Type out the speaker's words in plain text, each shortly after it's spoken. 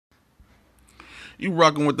You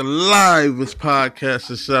rocking with the livest podcast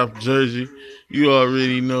in South Jersey. You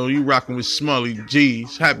already know. You rocking with Smully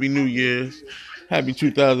G's. Happy New Year's. Happy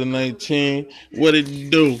 2019. What it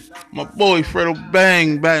do? My boy Fredo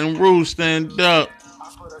Bang, Baton Rouge, stand up.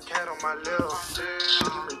 I put a cat on my lip,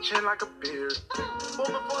 chin like a beer. But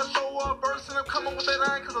before I show up, bursting, I'm coming with that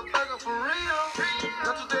line cause I'm thugging for real.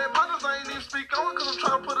 Got two dead brothers, I ain't even speak on cause I'm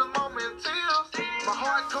trying to put his mama in tears. My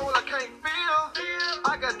heart cold, I can't feel.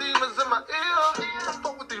 I got demons in my ear. I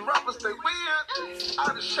fuck with these rappers, they weird.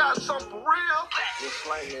 I just shot some for real. Was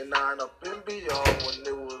slanging 9 up and beyond when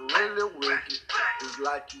it was really wicked. It's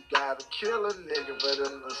like you gotta kill a nigga for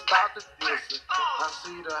them to stop the dissing. I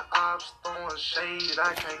see the ops throwing shade,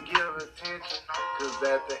 I can't give attention. Cause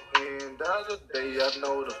at the end of the day, I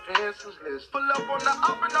know the fence is listening. Pull up on the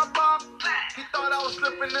up and up up. He thought I was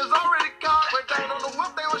slipping, it's already caught. Right down on the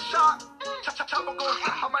whip, they was shot. Chopper goes,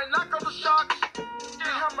 I might knock on the shocks. See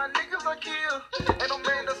how my niggas I kill. Ain't no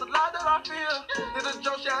man, that's a lie that I feel. Did a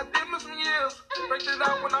joke, yeah, I did me some years. Break it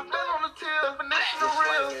out when I fell on the tier. Definition of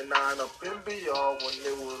real. Slanging 9 up and beyond when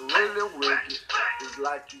it was really wicked. It's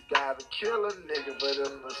like you gotta kill a nigga for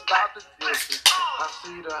them to stop the distance. I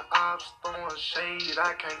see the ops throwing shade,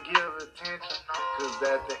 I can't give attention. Cause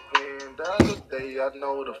at the end of the day, I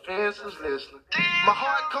know the fence is listening. My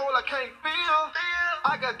heart cold, I can't feel.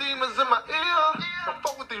 I got demons in my ear. I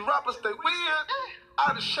fuck with these rappers, they weird.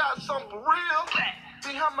 I just shot some for real.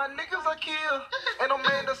 See how my niggas I kill. Ain't no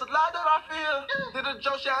man, that's a lie that I feel. Did a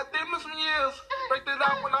joke, yeah, I did me some years. Break it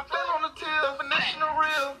out when I fell on the tier. Definition of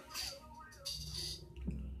real.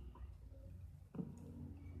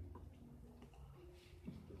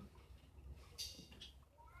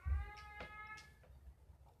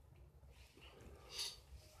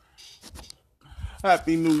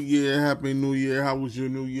 Happy New Year. Happy New Year. How was your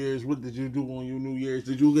New Year's? What did you do on your New Year's?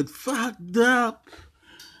 Did you get fucked up?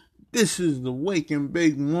 This is the Wake and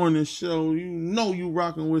Bake Morning Show. You know you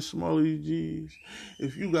rocking with Smully G's.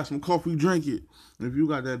 If you got some coffee, drink it. If you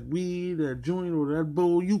got that weed, that joint, or that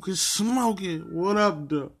bowl, you can smoke it. What up,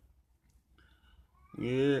 though?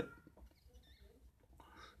 Yeah.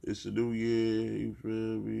 It's a new year, you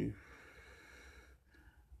feel me?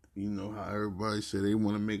 You know how everybody say they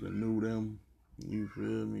want to make a new them. You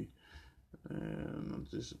feel me? And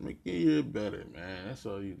just make your year better, man. That's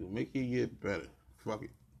all you do. Make your year better. Fuck it.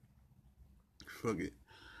 Fuck it.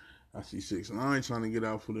 I see 6ix9ine trying to get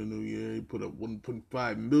out for the new year. He put up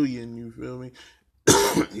 1.5 million, you feel me?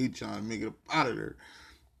 He trying to make it up out of there.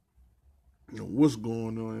 You know, what's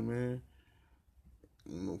going on, man?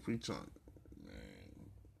 You know, if he trying, man,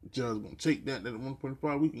 the judge gonna take that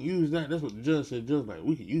 1.5. We can use that. That's what the judge said. Judge like,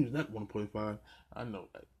 we can use that 1.5. I know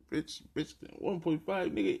that. Bitch, 1.5,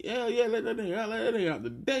 nigga. Yeah, let that nigga out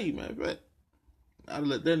today, man. But I'd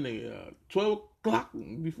let that nigga out 12 o'clock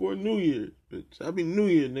before New Year. Bitch, happy New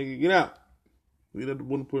Year, nigga. Get out. We at the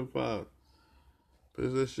 1.5. Pass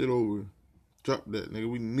that shit over. Drop that,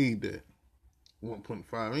 nigga. We need that. 1.5.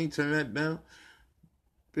 I ain't turning that down.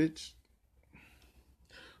 Bitch.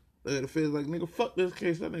 The feds like, nigga, fuck this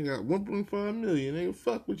case. That nigga got 1.5 million. Nigga,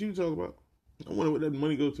 fuck what you talking about. I wonder what that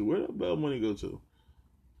money go to. Where that bell money go to?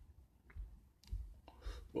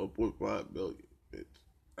 1.5 billion, bitch.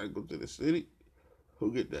 I go to the city.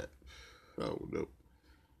 Who get that? I don't know.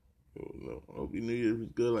 I hope your New Year's was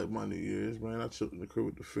good like my New Year's, man. I chilled in the crib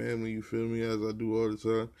with the family, you feel me, as I do all the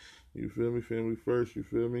time. You feel me? Family first, you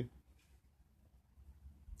feel me?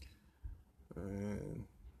 And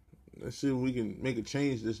let's see if we can make a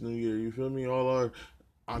change this New Year, you feel me? All our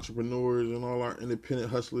entrepreneurs and all our independent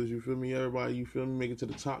hustlers, you feel me? Everybody, you feel me? Make it to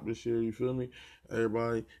the top this year, you feel me?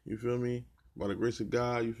 Everybody, you feel me? By the grace of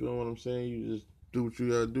God, you feel what I'm saying? You just do what you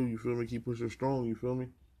gotta do, you feel me? Keep pushing strong, you feel me?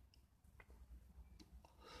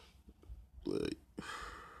 Like,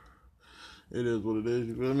 it is what it is,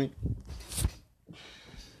 you feel me?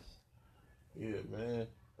 Yeah, man.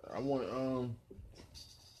 I want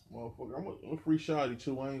motherfucker, I'm a free Shotty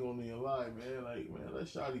too. I ain't gonna even lie, man. Like, man, let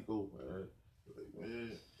Shotty go, man. Like,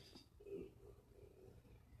 man,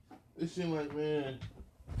 it seems like, man,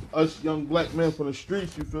 us young black men from the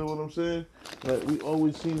streets, you feel what I'm saying? Like, we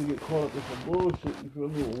always seem to get caught up in some bullshit, you feel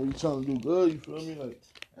me? When we trying to do good, you feel me? Like,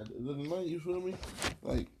 at the end of the night, you feel me?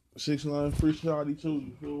 Like, 6ix9ine free Shotty too,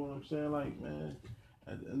 you feel what I'm saying? Like, man,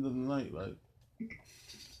 at the end of the night, like,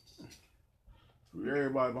 for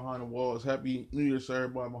everybody behind the walls, happy New Year's to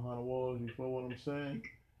everybody behind the walls, you feel what I'm saying?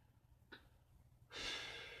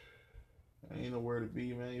 Ain't nowhere to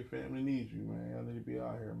be, man. Your family needs you, man. Y'all need to be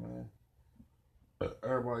out here, man. But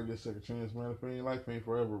everybody gets second chance, man. If it ain't life ain't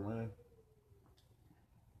forever, man.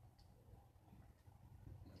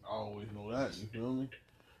 I always know that, you feel me?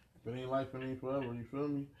 If it ain't life, it ain't forever. You feel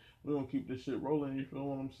me? We gonna keep this shit rolling. You feel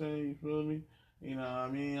what I'm saying? You feel me? You know what I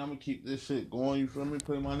mean? I'm gonna keep this shit going. You feel me?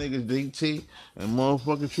 Play my niggas DT and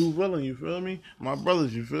motherfucking True Villain. You feel me? My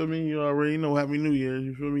brothers. You feel me? You already know. Happy New Year.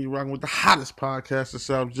 You feel me? You rocking with the hottest podcast in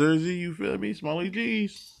South Jersey. You feel me? Smiley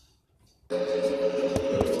G's.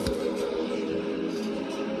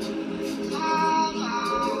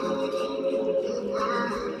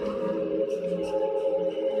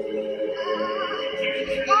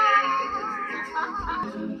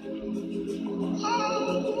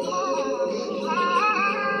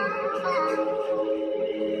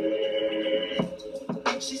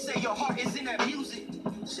 She say your heart is in that music.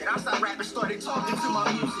 Shit, I stopped rapping, started talking to my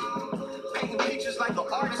music. Painting pictures like an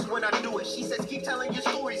artist when I do it. She says keep telling your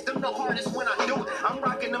stories, them the hardest when I do it. I'm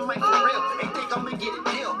rocking the mic for real, they think I'm gonna get a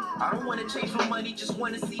deal. I don't wanna change my money, just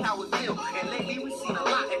wanna see how it feel. And lately we seen a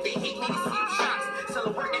lot, if they hate me, they see them shots. Tell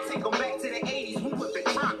a work and take them back to the 80s, we whip it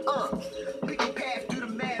drop, pick a path, do the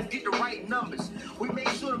math, get the right numbers. We make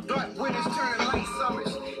sure them dark winters turn light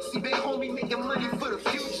summers. See big homie making money for the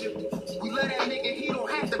future. We love that nigga, he don't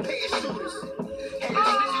have to pay his shooters. Hey, this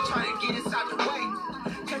nigga trying to get us out the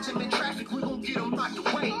way. Catch him in traffic, we gon' get him out the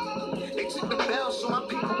way. They took the bell, so my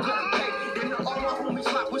people couldn't pay. Then all my homies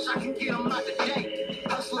flop, wish I can get him out the day.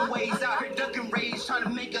 Hustling ways out here, ducking rage, trying to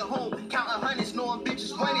make it home. Counting hundreds, knowing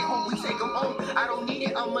bitches running home, we take them home. I don't need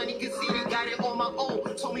it, I'm money, cause see, they got it on my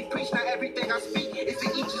own. Told me preach, not everything I speak is to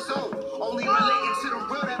each his own. Only related to the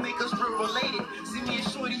real that make us real related. See me and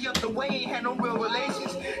shorty up the way, ain't had no real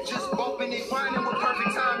relations. Just bumping and grinding with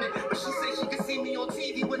perfect timing. But she say she can see me on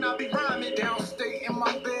TV when I be rhyming. Downstate in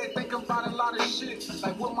my bed, thinking about a lot of shit.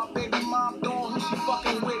 Like what my baby mom doing, who she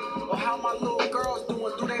fucking with. Or how my little girls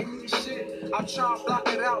doing, do they need shit? I try to block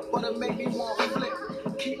it out, but it make me want to flip.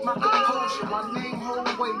 Keep my composure, my name hold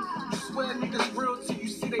weight. You swear niggas real till you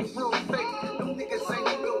see they real fake. Them niggas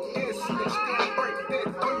ain't real dead snitch, they'll break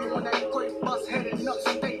dead. Throw you on that great bus heading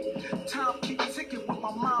upstate. Time keep ticking with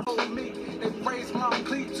my mom on me. They raised my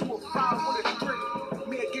plea to a 5 with a 3.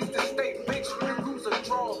 Me against the state, bitch, win, lose or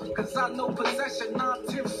draw. Cause I know possession, 9/10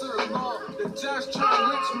 to the law. The judge try to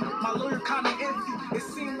lynch me, my lawyer kinda empty. It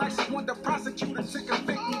seemed like she want the prosecutor to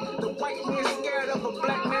convict me. The white man scared of a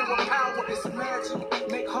black man with power. It's magic,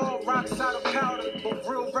 make hard rocks out of powder. But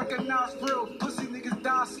real recognize real, pussy niggas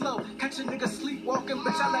die slow. Catch a nigga sleepwalking,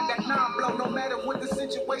 bitch, I let that 9 blow. No matter what the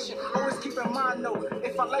situation, always keep in mind, no.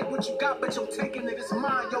 If I like what you got, bitch, I'm taking it, it's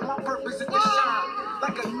mine. Yo, my purpose is to shine,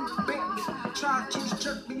 like a new Bentley. Try to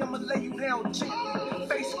jerk me, I'ma lay you down gently.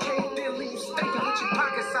 Face caved in, leave you stinking with your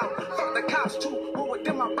pockets out. Fuck the cops too, roll with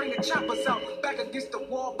them, I bring the choppers out. Back against the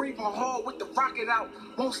wall, breathing hard with the rocket out.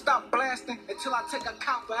 Won't stop blasting until I take a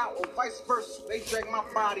copper out, or vice versa. They drag my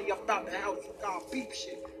body up out the house. God, beep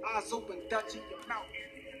shit, eyes open, Dutch in your mouth.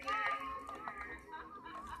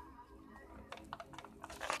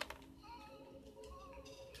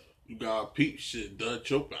 You got peep shit,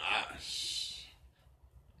 Dutch, open eyes.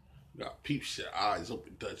 You got peep shit, eyes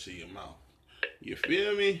open, Dutch in your mouth. You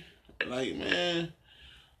feel me? Like, man,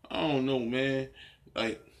 I don't know, man.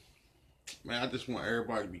 Like, man, I just want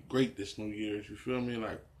everybody to be great this New Year's. You feel me?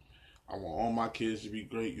 Like, I want all my kids to be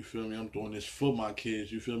great. You feel me? I'm doing this for my kids.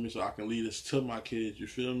 You feel me? So I can lead this to my kids. You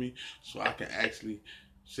feel me? So I can actually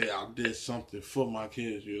say I did something for my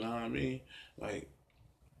kids. You know what I mean? Like,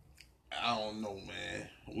 I don't know, man.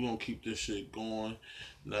 We're gonna keep this shit going.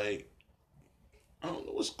 Like, I don't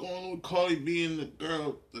know what's going on with Cardi B and the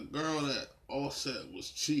girl that Offset was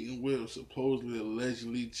cheating with, or supposedly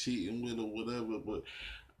allegedly cheating with, or whatever. But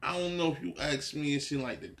I don't know, if you ask me, it seems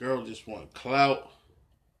like the girl just want clout.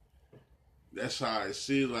 That's how I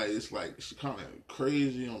see it. Like, it's like she's kind of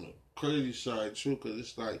crazy on the crazy side too, because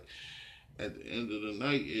it's like at the end of the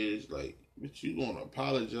night is like, bitch, you gonna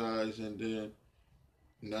apologize, and then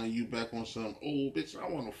now you back on some, oh, bitch, I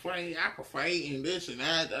want to fight, I can fight, and this and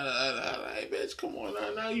that, like, bitch, come on,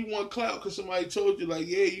 now you want clout because somebody told you, like,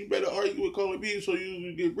 yeah, you better argue with Cardi B so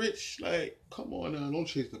you get rich. Like, come on now, don't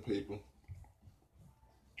chase the paper.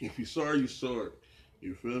 If you're sorry, you're sorry.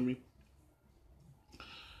 You feel me?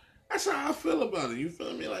 That's how I feel about it. You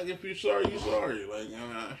feel me? Like, if you're sorry, you're sorry. Like,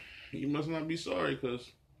 you must not be sorry,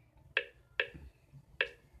 because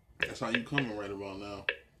that's how you coming right about now.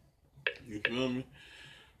 You feel me?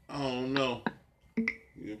 I don't know.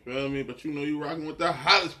 You feel me? But you know you rocking with the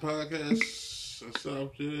hottest podcast. What's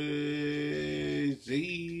up, Jay-Z?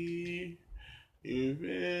 You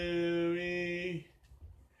feel me?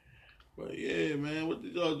 But yeah, man, what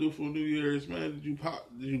did y'all do for New Year's, man? Did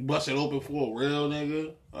you bust it open for a real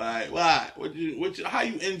nigga? Like, why? How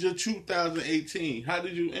you end your 2018? How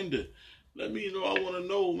did you end it? Let me know. I want to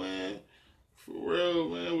know, man. For real,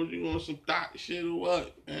 man. What you want, some thought shit or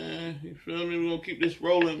what, man? You feel me? We gonna keep this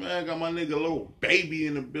rolling, man. Got my nigga Lil Baby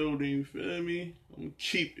in the building, you feel me? I'm gonna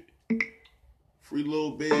keep it. Free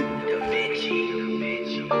Lil Baby. The bitch.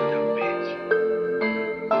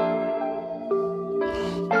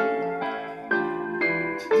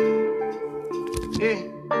 Yeah.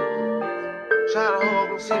 Shout out to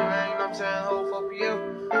Hogan City, man. You know what I'm saying? Whole 4 PL. You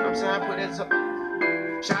know what I'm saying? I put that up.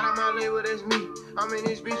 Shout out my label, that's me. I'm in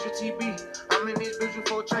this bitch with TB. I'm in this bitch with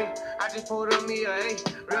 4 Trey. I just pulled up me a A.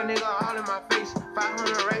 Real nigga all in my face.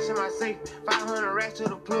 500 racks in my safe. 500 racks to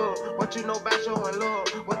the plug. What you know about showing love?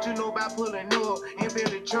 What you know about pulling up? And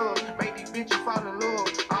Billy Chubb. Make these bitches fall in love.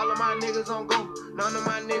 All of my niggas on go. None of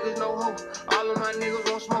my niggas no hope. All of my niggas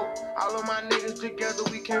gon' smoke. All of my niggas together.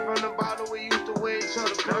 We came from the bottom. We used to wear each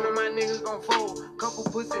other. None of my niggas gon' fold. Couple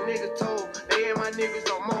pussy niggas told. They ain't my niggas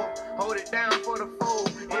no more. Hold it down for the fold.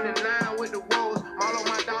 In the 9 with the woes. All of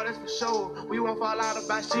my daughters for sure. We won't fall out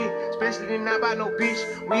about shit. Especially not by no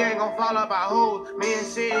bitch. We ain't gon' fall out by hoes. Man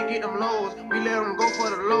said get them lows. We let them go for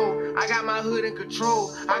the low. I got my hood in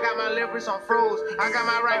control. I got my left wrist on froze. I got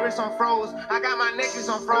my right wrist on froze. I got my necklace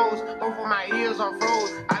on froze. Both of my ears on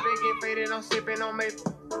froze. I been getting faded. I'm sipping on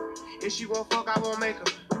maple. If she won't fuck, I won't make her.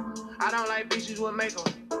 I don't like bitches with makeup.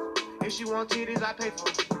 If she want titties, I pay for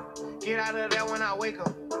it. Get out of there when I wake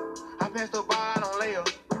up. I pass the bar, I don't lay up.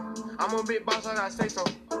 I'm a big boss, I gotta say so.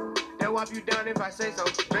 They'll wipe you down if I say so.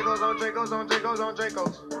 Dracos on Dracos on Dracos on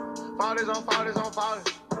Dracos. Fathers on fathers on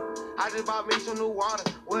fathers. I just bought me some new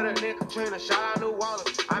water. With a nigga Katrina, shout out New Water.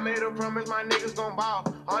 I made a promise my niggas gon'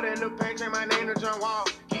 ball. Hard in the paint, change my name to John Wall.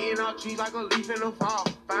 Getting off trees like a leaf in the fall.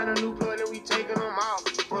 Find a new plug and we taking them off.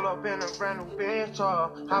 Pull up in a brand new bench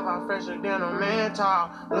tall. Hop out fresher than a man tall.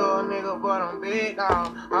 Little nigga, but I'm big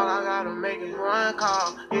dog. All I gotta make is one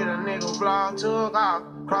call. Get a nigga vlog, took off.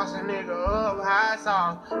 Cross a nigga up, high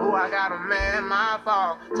sauce. Ooh, I got a man, my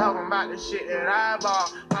fault. Talking about the shit that I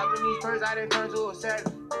bought. Popping these purses, I didn't turn to a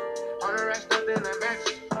savage. 100 racks stuffed in the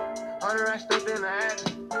mattress. 100 racks stuffed in the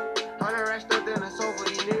attic. 100 racks stuffed in the sofa.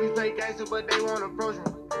 These niggas play gangster, but they won't approach me.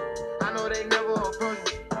 I know they never approach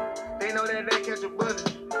me. They know that they catch a bullet.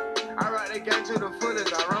 I rock the gang to the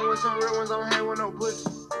fullest. I run with some real ones, don't hang with no pussy.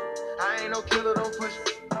 I ain't no killer, don't push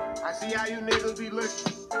me. I see how you niggas be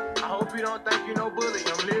looking. I hope you don't think you no bully.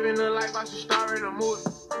 I'm living the life I should star in a movie.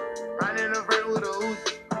 Riding a vert with a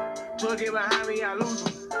Uzi. Took it behind me, I lose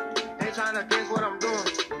them. They tryna guess what I'm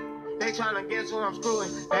doing. They tryna guess who I'm screwing.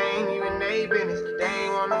 They ain't even they business. They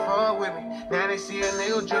ain't wanna fuck with me. Now they see a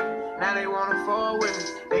nigga drippin'. Now they wanna fuck with me.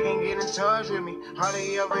 They can get in touch with me.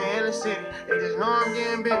 Hardly ever in the city. They just know I'm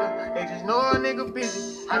getting bigger. They just know a nigga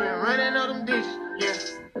busy. I been running up them ditches. Yeah.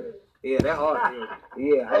 Yeah, that hard.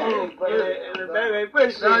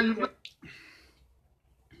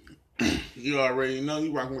 You already know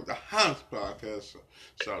you rocking with the Hans podcast.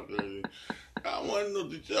 Shout out there. I want to know,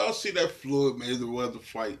 did y'all see that Floyd Mayweather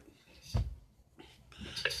fight?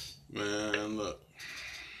 Man, look.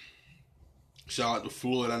 Shout out to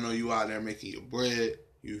Floyd. I know you out there making your bread.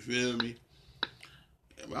 You feel me?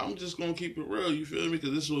 But I'm just going to keep it real. You feel me?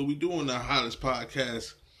 Because this is what we do on the hottest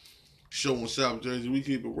podcast show in South Jersey. We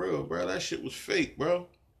keep it real, bro. That shit was fake, bro.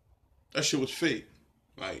 That shit was fake.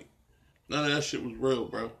 Like, none of that shit was real,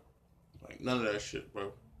 bro. Like, none of that shit,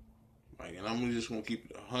 bro. Like, and I'm just going to keep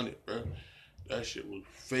it 100, bro. That shit was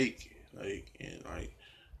fake. Like, and like,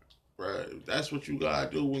 bro, that's what you gotta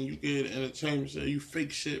do when you get entertainment. Say you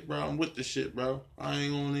fake shit, bro. I'm with the shit, bro. I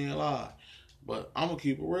ain't gonna even lie. But I'm gonna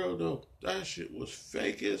keep it real, though. That shit was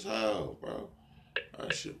fake as hell, bro.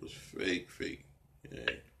 That shit was fake.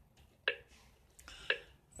 Yeah.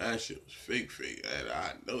 That shit was fake. And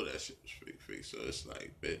I know that shit was fake. So it's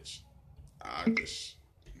like, bitch, I just,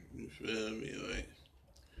 you feel me? Like,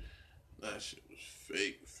 that shit was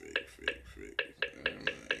fake. Man.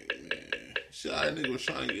 Shit, that nigga was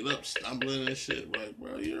trying to get up, stumbling and shit. Like,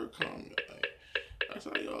 bro, you're a comic. Like, that's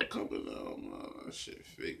how y'all coming out, man. That shit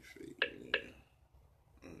fake,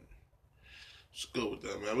 yeah. Let's go with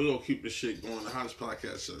that, man. We're gonna keep this shit going. The hottest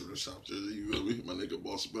podcast server in South Jersey, you feel me? My nigga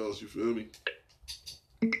Boss Bells, you feel me?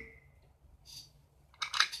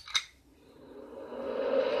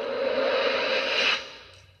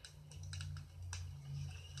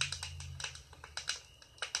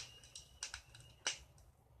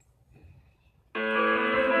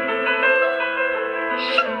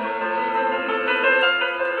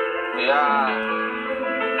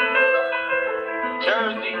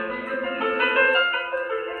 Jersey.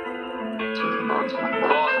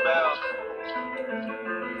 Boss Bells.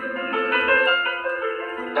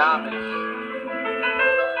 Diamonds.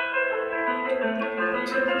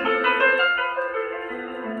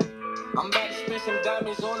 I'm about to spend some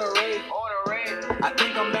diamonds on a rave. I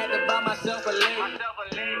think I'm mad to buy myself a leg.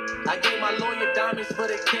 I gave my lawyer diamonds for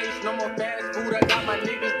the case. No more fast food, I got my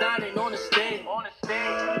niggas dining on the stage.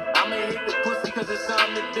 I'ma hit the pussy cause it's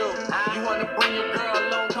something to do. You wanna bring your girl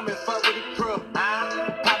along, come and fuck with the crew.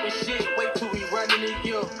 Poppin' shit, wait till we run into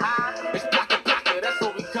you. It's plaka plaka, that's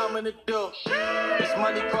what we coming to do. It's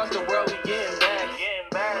money across the world, we getting back.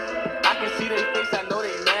 I can see their face, I know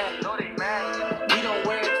they mad. We don't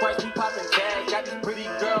wear it twice, we poppin' tags. Got these pretty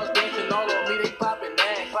girls dancing all on me, they poppin'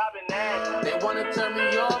 ass. They wanna turn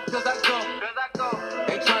me off cause I go.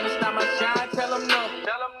 They tryna stop my shine, tell them no.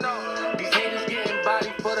 These haters getting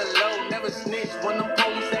body for the low. Never snitch when them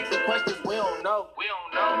police asking questions, we don't know.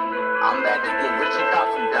 I'm mad to get rich and got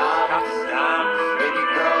some diamonds. Baby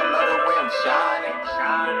girl, love the way I'm shining.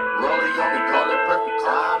 Rollie on me, call it perfect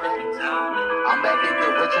timing. I'm mad to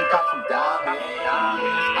get rich and got some diamonds.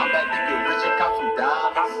 I'm mad to get rich and got some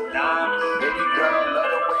diamonds. Baby girl, love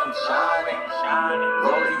the way I'm shining.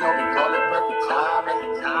 Rollie on me, call it perfect timing.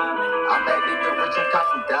 I'm mad to get rich and got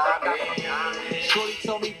some diamonds. Shorty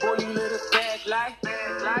told me, boy, you live a fast life.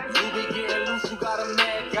 You be getting loose, you got a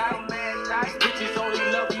mad guy. Bitches only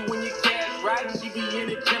love you when you cash right. She be in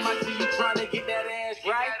the gym, I see you tryna get that ass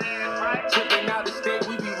right. Tripping out the state,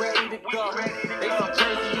 we be ready to go. They see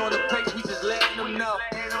Jersey on the place, we just letting them know.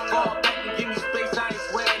 Fall back and give me space, I ain't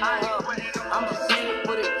sweating on her. I'm just in it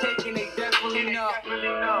for the cake and they definitely know.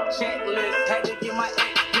 Checklist, had to get my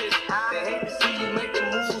ex pissed. They hate to see you making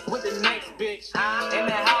moves with the next bitch. In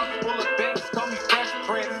the house full of banks, call me Fresh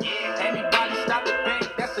Prince. Anybody stop the bank,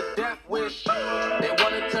 that's a death wish. They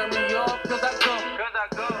wanna turn me off cause I go.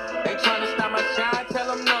 They tryna stop my shine,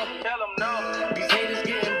 tell them no. These haters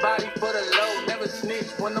getting body for the low. Never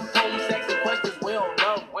snitch when them police asking questions, we don't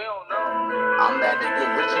know. I'm mad to get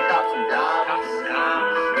rich and got some diamonds.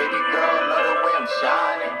 Baby girl, love the way I'm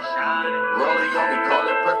shining. Rollie on me, call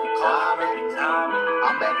it perfect timing.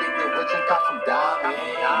 I'm mad to get rich and got some diamonds.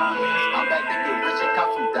 I'm mad to get rich and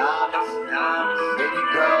got some diamonds. Baby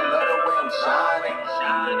girl, love the way I'm shining.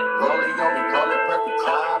 Rollie on me, call it perfect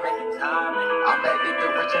timing. I'm mad to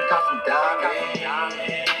get rich and got some diamonds.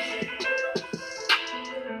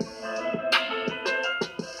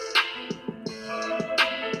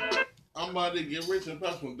 I'm about to get rich and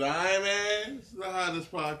pop some diamonds. The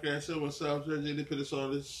hottest podcast show. What's up, JJ? They put us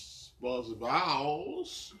on this balls of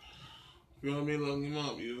balls. You feel me? Look him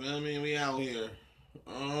up. You feel me? We out here.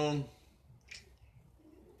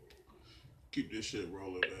 Keep this shit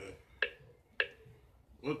rolling, man.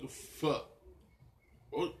 What the fuck?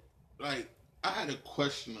 What? Like, I had a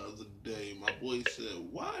question the other day. My boy said,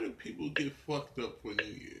 why do people get fucked up for New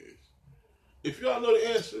Year's? If y'all know the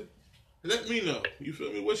answer, let me know. You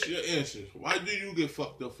feel me? What's your answer? Why do you get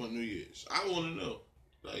fucked up for New Year's? I want to know.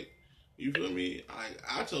 Like, you feel me?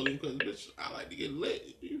 I told him because, bitch, I like to get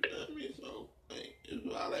lit. You feel me? So, like,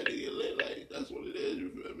 if I like to get lit, like, that's what it is.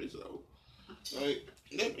 You feel me? So, like,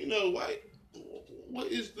 let me know what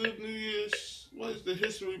is the New Year's, what is the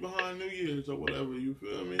history behind New Year's or whatever, you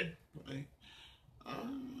feel me? Like, I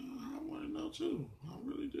want to know too. I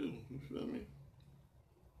really do. You feel me?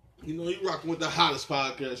 You know, you rocking with the hottest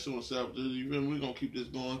podcast show in South Jersey. You feel me? We're going to keep this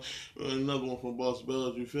going. Another one from Boss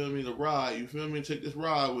Bells. You feel me? The ride. You feel me? Take this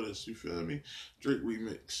ride with us. You feel me? Drake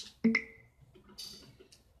remix.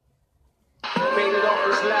 Faded off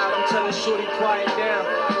is loud, I'm telling shorty quiet down.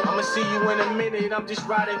 I'ma see you in a minute, I'm just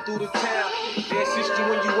riding through the town. They assist you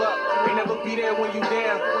when you up, they never be there when you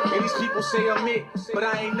down. And these people say I'm it, but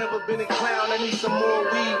I ain't never been a clown. I need some more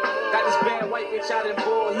weed. Got this bad white bitch out in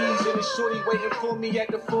Voorhees, and this shorty waiting for me at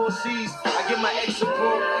the Four Seas. I get my ex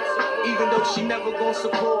support, even though she never gon'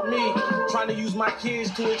 support me. Trying to use my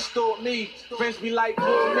kids to extort me. Friends be like,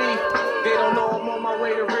 pull me. They don't know I'm on my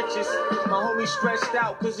way to riches. My homie stressed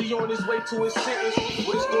out cause he on his way to his sentence.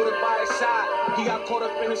 With his daughter by his side, he got caught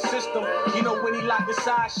up in the system. You know when he locked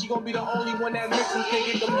inside, she gon' be the only one that miss him. Can't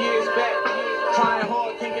get them years back. Trying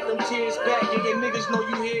hard, can't get them tears back. And your niggas know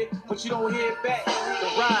you here, but you don't hear it back. The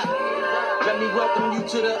ride. Let me welcome you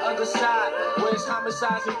to the other side, where it's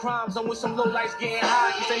homicides and crimes. I'm with some lowlights getting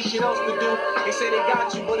high, cause ain't shit else to do. They say they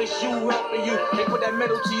got you, but it's you helping you. They put that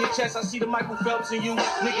metal to your chest, I see the Michael Phelps in you.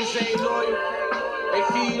 Niggas ain't loyal. They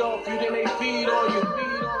feed off you, then they feed on you.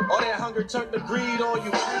 All that hunger turned to greed on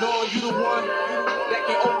you. Knowing you the one that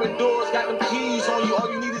can open doors, got them keys on you.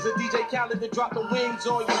 All you need is a DJ Khaled to drop the wings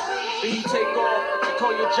on you. Then you take off, you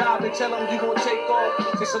call your job and tell them you gon' take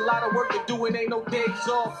off. It's a lot of work to do and ain't no days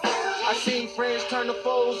off. I seen friends turn to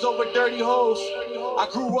foes over dirty hoes. I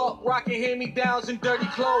grew up rocking hand-me-downs and dirty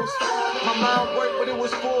clothes. My mind worked, but it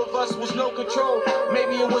was four of us, was no control.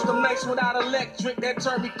 Maybe it was the nights without electric that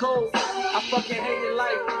turned me cold. I fucking hated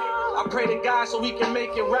life. I pray to God so he can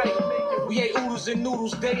make it right. We ate oodles and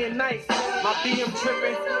noodles day and night. My BM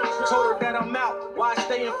tripping, told her that I'm out. Why I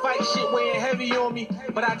stay and fight, shit weighing heavy on me,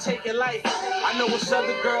 but I take it light. I know it's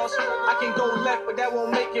other girls, I can go left, but that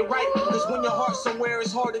won't make it right. Cause when your heart's somewhere,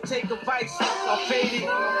 it's hard to take advice. I'm faded,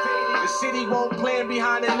 the city won't plan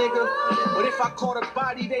behind a nigga. But if I caught a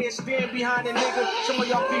body, they'd stand behind a nigga. Some of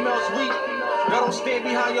y'all females weak, y'all don't stand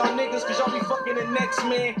behind y'all niggas, cause y'all be fucking the next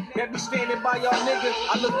man that be standing by y'all niggas.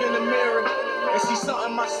 I look in the mirror and see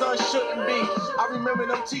something my son shouldn't be. I remember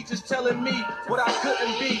them teachers telling me what I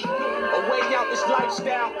couldn't be. A way out this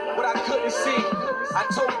lifestyle, what I couldn't see. I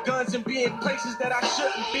told guns and be in places that I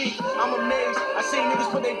shouldn't be. I'm amazed, I seen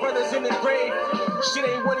niggas put their brothers in the grave. Shit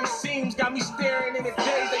ain't what it seems, got me staring in the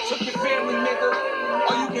days they took your family, nigga.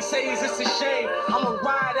 All you can say is it's a shame. I'ma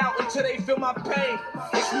ride out until they feel my pain.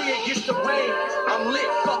 It's me against the rain. I'm lit,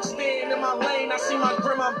 fuck staying in my lane. I see my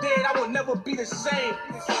grandma dead, I will never be the same.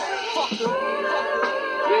 Fuck her.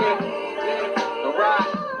 Yeah, the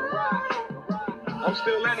ride. I'm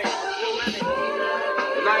still in it.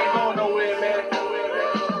 And I ain't going nowhere, man.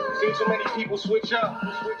 Seen so many people switch up.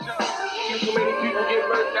 Seen so many people get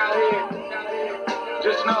murked out here.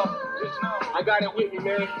 Just know, I got it with me,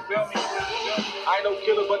 man. You feel me? I ain't no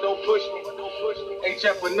killer, but don't push me. Ain't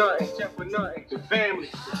check for nothing. The family.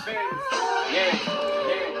 Yeah.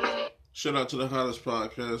 Shout out to the hottest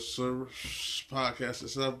podcast in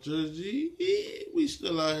South Jersey. We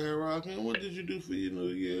still out here rocking. What did you do for your New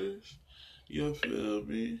Year's? You feel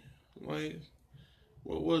me? Like,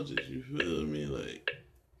 what was it? You feel me? Like,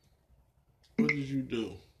 what did you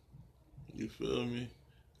do? You feel me?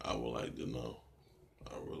 I would like to know.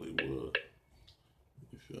 I really would.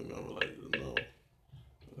 You feel me? I would like to know.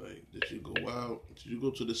 Like, did you go out? Did you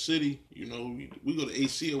go to the city? You know, we go to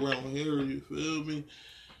AC around here. You feel me?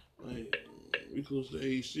 Like, we close to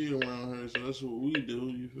AC around here, so that's what we do.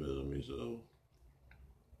 You feel me? So,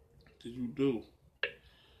 did you do?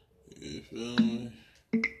 You feel me?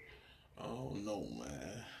 I don't know,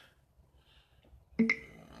 man. I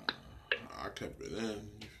kept it in.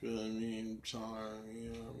 You feel me? Time, you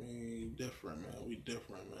know what I mean? Different, man. We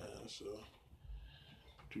different, man. So,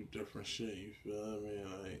 do different shit. You feel me?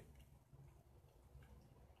 Like,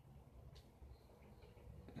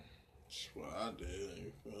 that's what I did.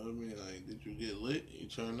 You feel me? Like, did you get lit? You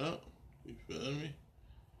turn up? You feel me?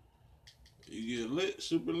 You get lit?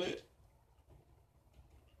 Super lit?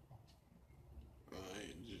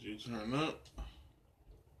 Did you turn up?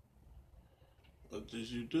 What did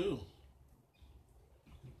you do?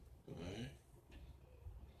 Alright.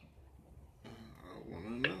 I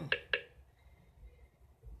wanna know.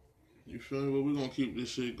 You feel me? But we're gonna keep this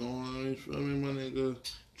shit going. You feel me, my nigga?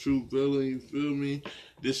 True Villain, you feel me?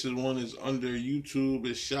 This one is under YouTube.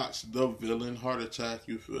 It's Shots the Villain, Heart Attack,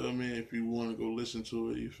 you feel me? If you wanna go listen to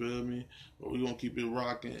it, you feel me? But we're gonna keep it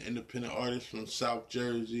rocking. Independent artist from South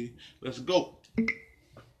Jersey. Let's go.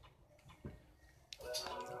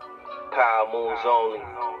 Power moves only.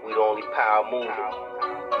 We the only power mover.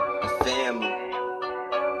 A family.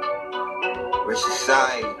 Rich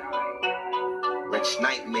society. Rich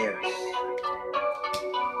nightmares.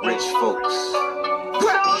 Rich folks.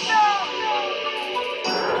 Put on now!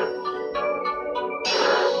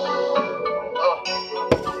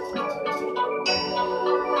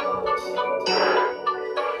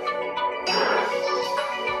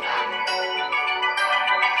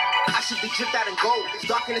 Dripped out in gold, it's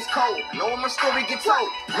dark and it's cold. Know when my story get told.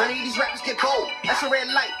 None of these rappers get bold. That's a red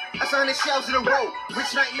light. That's 100 shells in a row.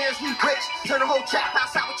 Rich nightmares, we rich. Turn the whole trap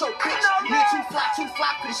house out with your bitch. Me too fly for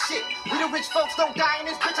the shit. We the rich folks don't die in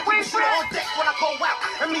this bitch. I keep a shooter on deck when I go out.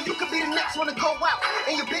 I mean, you could be the next one to go out.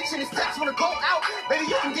 And your bitch and his text wanna go out. Baby,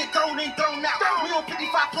 you can get thrown in, thrown out. We on 55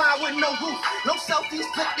 flying with no roof. No selfies,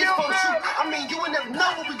 flip this phone shoot. I mean, you would never know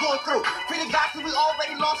what we going through. Free the guys that we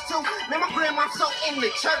already lost to. Man, my grandma's so in the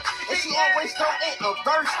church. And she always throw in a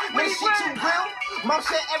verse. Man, she too real. Mom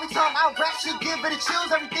said every time I rap, she give it a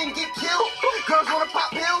chills. Everything get killed. Girls wanna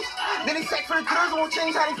pop pills. Then they sex for the girls, won't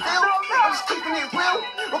change how they feel. I'm just keeping it real.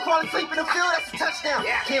 We're falling asleep in the field, that's a touchdown.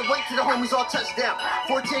 Can't wait till the homies all touchdown.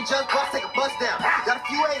 14 just bus, take a bus down. Got a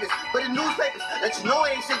few haters, but in newspapers, let you know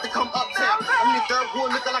it ain't safe to come uptown. I'm in the third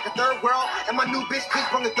world, looking like a third world. And my new bitch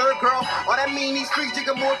from the third girl. All that mean these streets,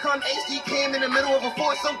 Jigga more come HD cam in the middle of a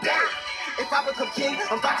force, so damn. If I become king,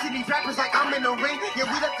 I'm boxing these rappers like I'm in the ring. Yeah,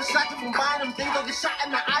 we left the shot from buying them things. Don't get shot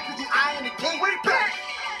in the eye, cause you eyeing the king. Wait back!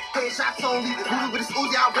 Headshots only, moving with this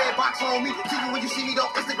Uzi out, red box on me. See me when you see me,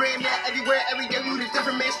 don't Instagram that everywhere, every day, we with a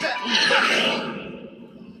different man strap.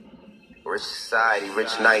 Rich society,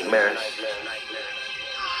 rich nightmares.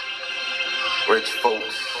 Rich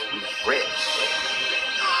folks, rich.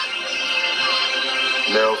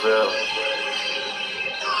 Melville.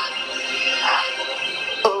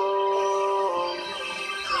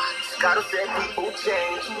 Scotto said people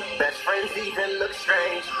change. Best friends even look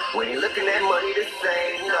strange. When you looking at money the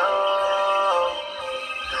same, no.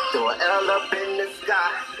 Throw an L up in the sky.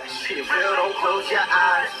 Shit real, don't close your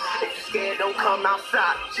eyes. If you're scared, don't come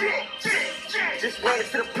outside. Just ran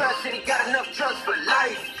into the plug city, got enough drugs for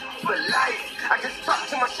life. For life. I just talked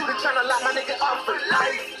to my shooter, tryna lock my nigga up for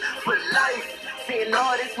life. For life. Seeing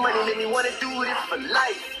all this money made me wanna do this for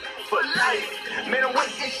life. For life. Man, I'm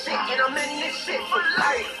with this shit and I'm in this shit for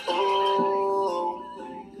life. Ooh.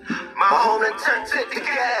 My home done turned to the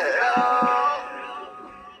ghetto.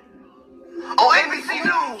 On ABC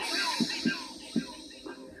News.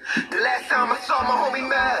 The last time I saw my homie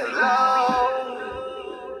Mellow.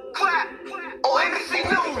 Clap. On ABC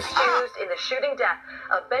News. Accused in the shooting death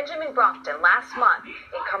of Benjamin Brockton last month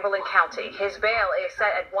in Cumberland County. His bail is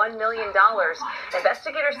set at $1 million.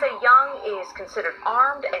 Investigators say Young is considered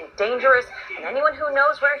armed and dangerous, and anyone who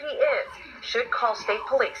knows where he is should call state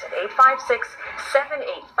police at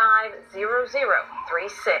 856-785-0036.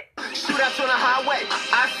 Shootouts on the highway,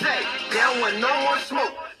 I say, they don't want no more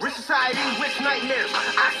smoke. Rich society, rich nightmares.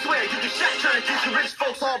 I swear, you get shot trying to teach the rich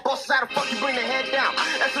folks all bosses how the fuck you bring their head down.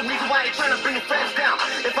 That's the reason why they trying to bring the feds down.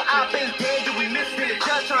 If an op ain't dead, then we missed it. The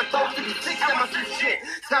judge trying to throw 56 at my sister shit.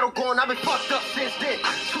 Scotto going, I've been fucked up since then.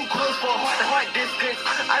 Too close for a heart-to-heart distance.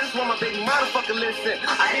 I just want my baby mama fucking listen.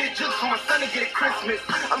 I hit jokes for my son to get a Christmas.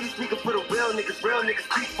 I'm just speaking for the real niggas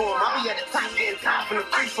speak for them. I be at the top getting time from the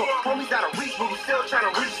free for. Homies out of reach, but we still trying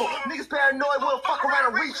to reach for. Niggas paranoid, we'll fuck around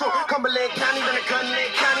and reach for. Cumberland County, then a Gunland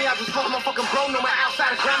County. I just fuck my fucking bro, no my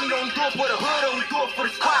outside is Grammy. Don't do it for the hood, only do it for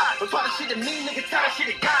the squad. Don't try to shit to me, nigga, tell that shit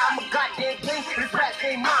to God. I'm a goddamn king, and this rap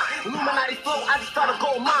ain't mine. Illuminati flow, I just thought a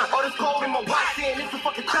gold mine. All this gold in my watch, saying it's the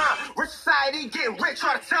fucking time. Rich society, getting rich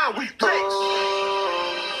all the time, we rich.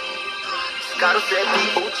 Scotto said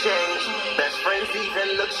people change. Best friends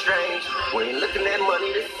even look strange. When you looking at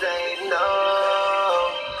money the same, no.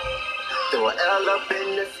 Throw an L up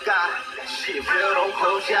in the sky. Shit real, don't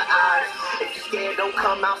close your eyes. If you're scared, don't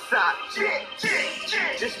come outside.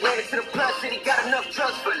 Just ran into the plug city, got enough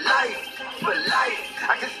drugs for life. For life.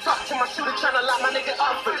 I just talked to my shooter, tryna lock my nigga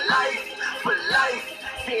up for life. For life.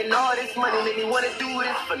 Seeing all this money made me wanna do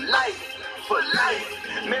this for life. For life.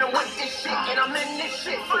 Man, I'm with this shit and I'm in this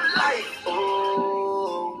shit for life.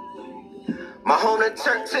 Ooh. My home done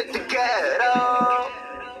turned to the ghetto.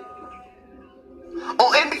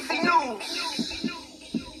 On NBC News.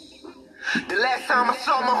 The last time I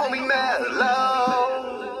saw my homie Mellow.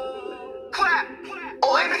 Clap.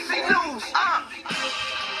 On NBC News.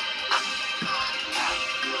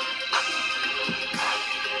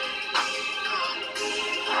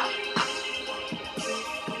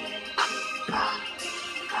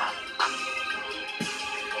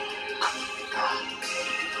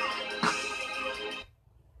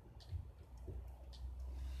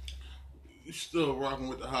 You still rocking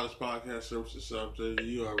with the hottest podcast services out there.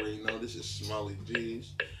 You already know this is Smiley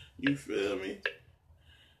G's. You feel me?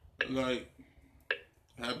 Like,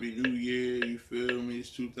 Happy New Year, you feel me? It's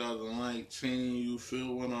 2019, you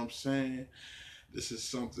feel what I'm saying? This is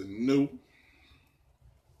something new.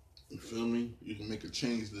 You feel me? You can make a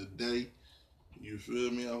change today. You feel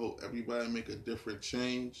me? I hope everybody make a different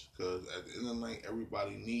change, because at the end of the night,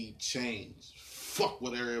 everybody need change. Fuck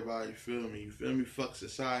with everybody, feel me? You feel me? Fuck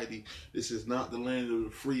society. This is not the land of the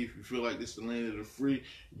free. If you feel like this is the land of the free,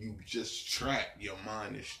 you just trapped. Your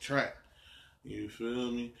mind is trapped. You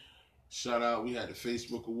feel me? Shout out, we had the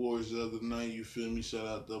Facebook Awards the other night, you feel me? Shout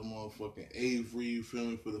out to motherfucking Avery, you feel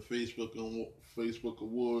me, for the Facebook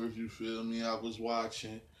Awards, you feel me? I was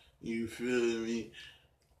watching, you feel me?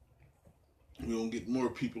 We're going to get more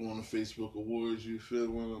people on the Facebook Awards, you feel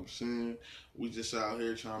what I'm saying? We just out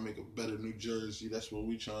here trying to make a better New Jersey. That's what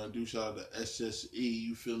we trying to do. Shout out to SSE,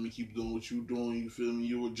 you feel me? Keep doing what you doing, you feel me?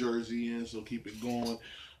 You a Jerseyan, so keep it going.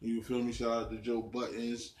 You feel me? Shout out to Joe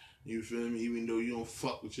Buttons, you feel me? Even though you don't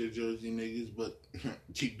fuck with your Jersey niggas, but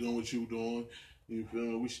keep doing what you doing. You feel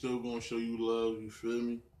me? We still going to show you love, you feel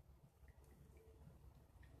me?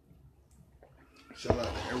 Shout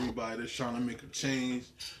out to everybody that's trying to make a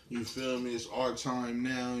change. You feel me? It's our time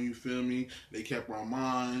now. You feel me? They kept our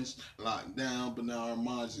minds locked down, but now our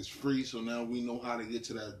minds is free. So now we know how to get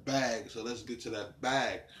to that bag. So let's get to that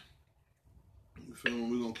bag. You feel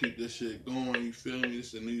me? We're going to keep this shit going. You feel me?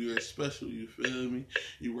 It's a New Year's special. You feel me?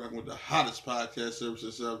 You rocking with the hottest podcast service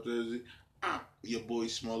in South Jersey. Your boy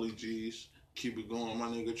Smiley G's. Keep it going, my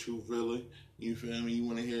nigga True Villain. You feel me? You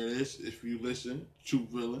want to hear this? If you listen, True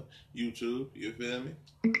Villain, YouTube. You feel me?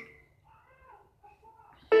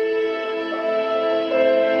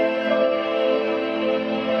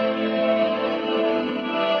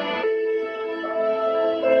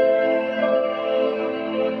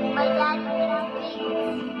 My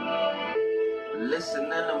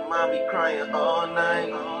listening to mommy crying all night.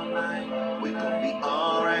 We gon' be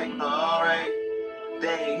alright. They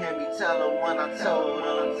ain't hear me tell them when I told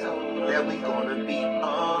them that we gonna be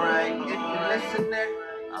alright. If you listening,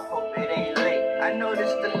 I hope it ain't late. I know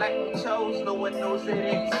this the life we chose, no one knows it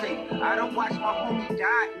ain't safe. I don't watch my homie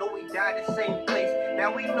die, know we died the same place.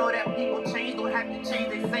 Now we know that people change, don't have to change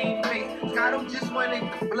their same face. God don't just want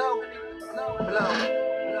it to blow.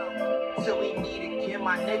 Till we need again,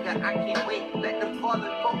 my nigga, I can't wait. Let the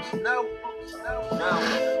fallen folks know.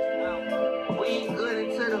 We ain't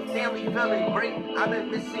good until the family feeling great. I've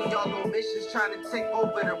been missing y'all little missions trying to take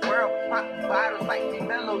over the world. Popping bottles like me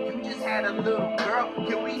mellow, you just had a little girl.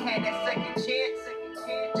 Can we have that second chance?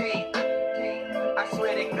 Damn. I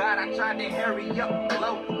swear to God, I tried to hurry up and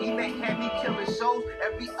blow. Even had me killing shows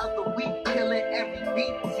every other week, killing every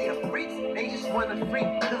beat. See the freaks, they just wanna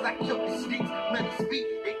freak, cause I killed the sneaks. Mental speed,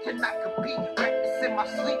 they cannot compete. Practice in my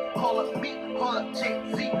sleep, call up me, call up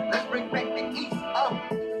Jay-Z. Let's bring back the East up.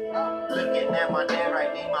 Looking at my dad,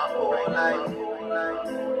 right me my whole life.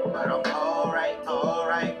 But I'm alright.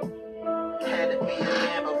 Had to be a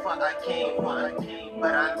man before I came one.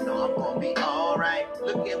 But I know I'm gonna be alright.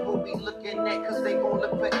 Look at what we looking at, cause they gon'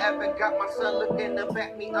 look forever. Got my son looking up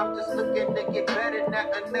at me, I'm just looking to get better. Now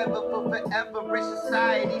and never for forever. Rich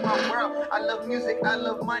society, my world. I love music, I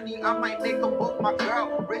love money. I might make them book my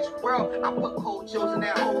girl. Rich world, I put cold chills in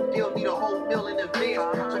that whole deal. Need a whole meal in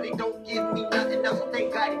advance. So they don't give me nothing else.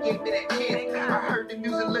 Thank God he gave me that chance. I heard the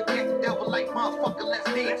music, look at the devil like motherfucker, let's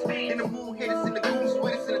dance. In the moon hit us, in the goons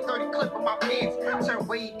with us, in the 30 clip of my pants. Turn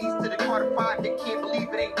way east to the Carter 5, they can't believe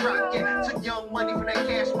it ain't dropped yet. Took young money from that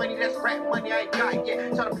cash money, that's rap money I ain't got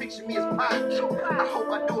yet. Try to picture me as pop. I hope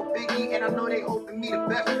I do a biggie, and I know they hoping me the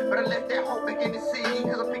best. But I left that hope back in the city,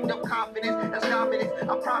 cause I picked up confidence. That's dominance,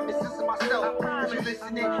 I promise this is myself. If you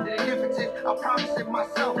listening to the differences, I promise it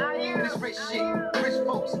myself. This rich shit, rich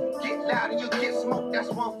folks, get loud and you'll get smoked, that's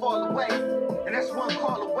one fall away. And that's one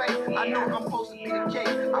call away. I know I'm supposed to be the king.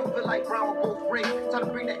 I feel like Brown with both rings. Time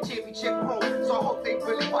to bring that championship home. So I hope they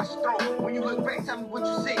really watch the throne. When you look back, tell me what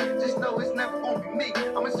you see. Just know it's never gonna be me.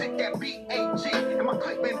 I'ma sit that B-A-G. And my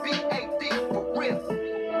clip been B-A-D. For real.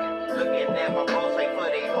 Looking at my bros like for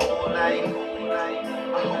they whole life.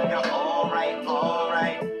 I hope y'all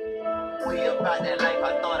alright. We about that life,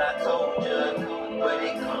 I thought I told you. But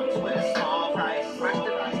it comes with a small price. Rest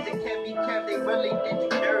in peace to Kevin Kev, they really did you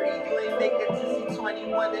dirty. You ain't make it to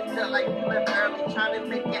C21, it felt like you left early. Trying to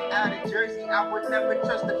make it out of Jersey, I would never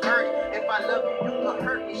trust a birdie. If I love you, you could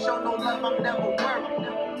hurt me. Show no love, I'm never worried.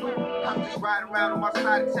 I'm just riding around on my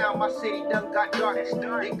side of town, my city done got dark.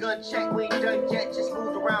 They gun check, we ain't done yet, just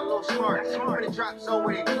moved around a little smart. When the drop zone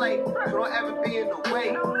where they play, so don't ever be in the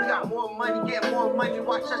way. We got more money, get more money,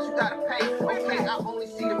 watch us, you gotta pay. Okay, I only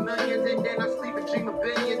see the millions, and then I sleep and dream of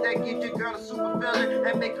billions. That give your girl a super villain,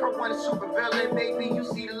 and make her want a super villain. Baby, you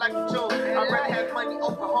see the life you chose. I'd rather have money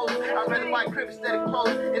over hoes, I'd rather buy crib instead of clothes,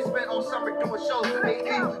 and spend all summer doing shows. Baby,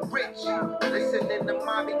 we rich, listening to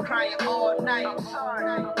mommy crying all night.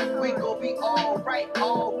 We gon' be alright.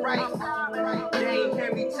 They ain't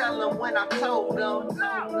hear me tell them when I told them.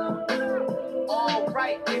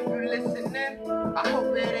 Alright, if you listening, I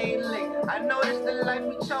hope it ain't late. I know this the life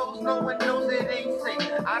we chose, no one knows it ain't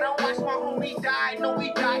safe. I don't watch my homie die, no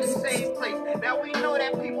we died the same place. Now we know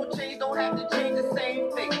that people change, don't have to change the same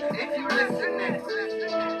thing. If you listening.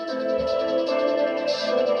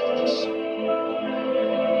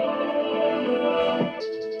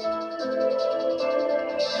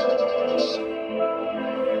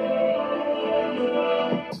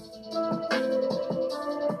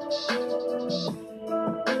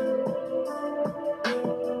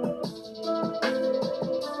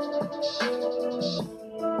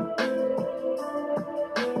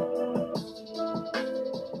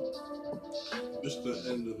 It's the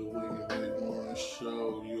end of the week of the morning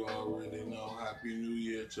show. You already know. Happy New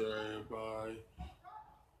Year to everybody.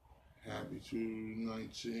 Happy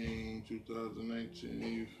 2019.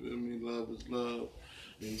 You feel me? Love is love.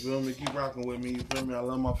 You feel me? Keep rocking with me. You feel me? I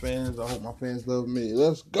love my fans. I hope my fans love me.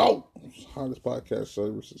 Let's go. Hottest podcast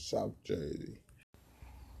service in South Jersey.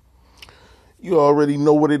 You already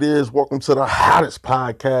know what it is. Welcome to the hottest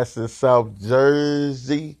podcast in South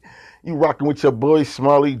Jersey. You rocking with your boy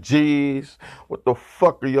Smiley G's. What the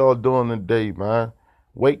fuck are y'all doing today, man?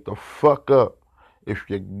 Wake the fuck up. If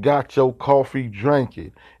you got your coffee, drink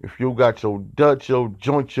it. If you got your Dutch, your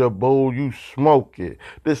joint, your bowl, you smoke it.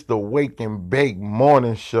 This the Wake and Bake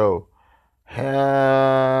morning show.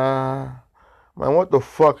 Man, what the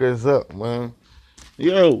fuck is up, man?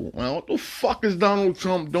 Yo, man, what the fuck is Donald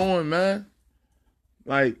Trump doing, man?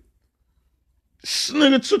 Like, this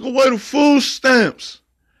nigga took away the food stamps.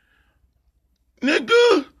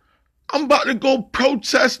 Nigga, I'm about to go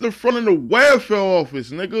protest in front of the welfare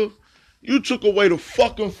office, nigga. You took away the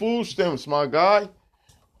fucking food stamps, my guy.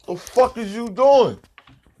 The fuck is you doing?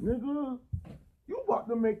 Nigga, you about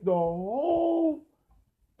to make the whole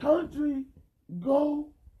country go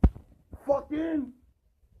fucking...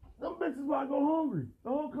 Them bitches about to go hungry. The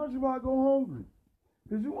whole country about to go hungry.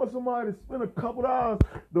 Because you want somebody to spend a couple hours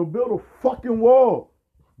to build a fucking wall.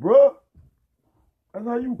 Bruh. That's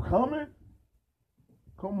how you coming?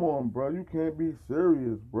 Come on, bro. You can't be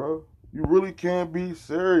serious, bro. You really can't be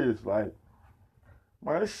serious. Like,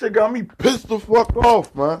 man, this shit got me pissed the fuck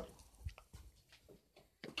off, man.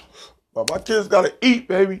 But my kids gotta eat,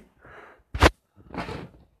 baby.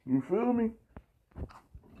 You feel me?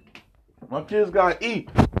 My kids gotta eat.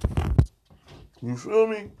 You feel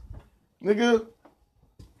me? Nigga,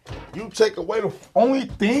 you take away the only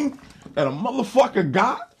thing that a motherfucker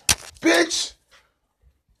got? Bitch,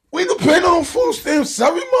 we depend on food stamps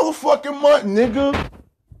every motherfucking month, nigga.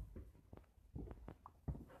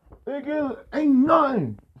 Nigga, ain't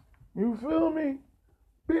nothing. You feel me?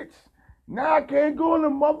 Bitch, now I can't go in the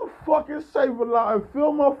motherfucking Save-A-Lot and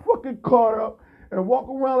fill my fucking card up and walk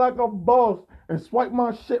around like a boss and swipe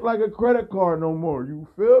my shit like a credit card no more. You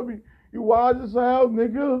feel me? You wild as hell,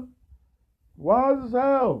 nigga. Wild as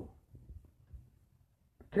hell.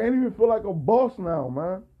 Can't even feel like a boss now,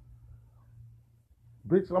 man.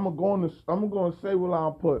 Bitch, I'm gonna say what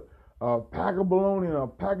I'll put a pack of bologna and a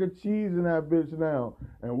pack of cheese in that bitch now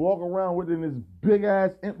and walk around within this big ass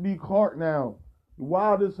empty cart now. You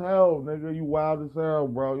wild as hell, nigga. You wild as hell,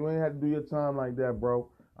 bro. You ain't had to do your time like that, bro.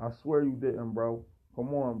 I swear you didn't, bro.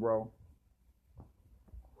 Come on, bro.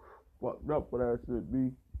 Fucked up for that shit,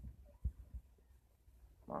 B.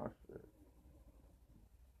 My shit.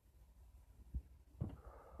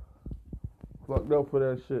 Fucked up for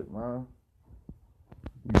that shit, man.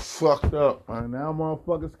 You fucked up, man. Now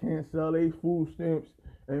motherfuckers can't sell their food stamps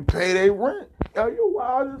and pay their rent. Yo, you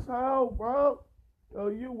wild as hell, bro. Yo,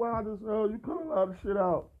 you wild as hell. You cut a lot of shit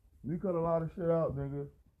out. You cut a lot of shit out, nigga.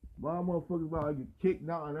 My motherfuckers about to get kicked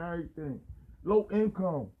out and everything. Low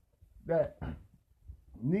income that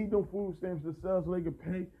need them food stamps to sell so they can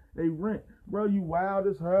pay their rent. Bro, you wild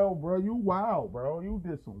as hell, bro. You wild, bro. You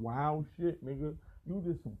did some wild shit, nigga. You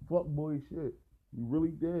did some fuckboy shit. You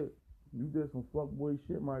really did. You did some fuckboy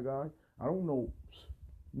shit, my guy. I don't know.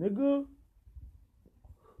 Nigga.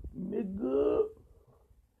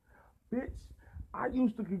 Bitch. I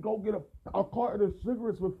used to go get a carton of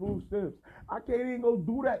cigarettes with food stamps. I can't even go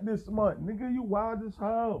do that this month. Nigga, you wild as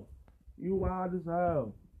hell. You wild as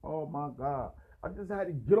hell. Oh, my God. I just had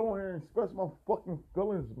to get on here and express my fucking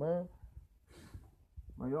feelings, man.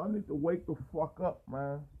 Man, y'all need to wake the fuck up,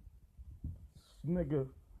 man. This nigga,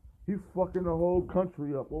 he fucking the whole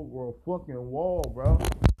country up over a fucking wall, bro.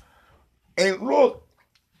 And look,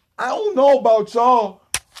 I don't know about y'all,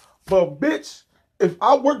 but bitch, if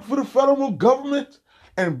I worked for the federal government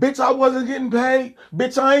and bitch I wasn't getting paid,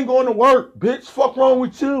 bitch I ain't going to work. Bitch, fuck wrong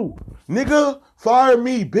with you? Nigga, fire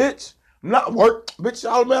me, bitch. Not work. Bitch,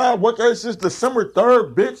 y'all man, I worked there since December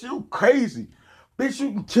 3rd, bitch. You crazy. Bitch,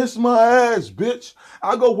 you can kiss my ass, bitch.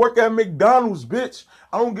 I go work at McDonald's, bitch.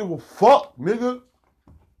 I don't give a fuck, nigga.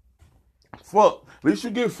 Fuck. At least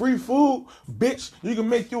you get free food, bitch. You can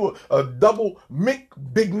make you a double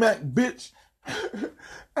Big Mac, bitch.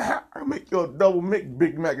 I make you a double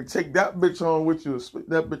Big Mac and take that bitch on with you and split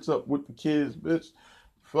that bitch up with the kids, bitch.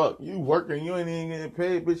 Fuck, you working, you ain't even getting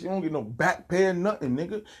paid, bitch. You don't get no back pay or nothing,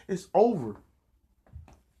 nigga. It's over.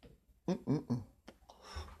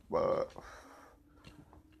 But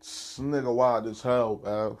this nigga wild as hell,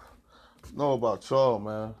 man. Know about y'all,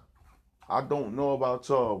 man. I don't know about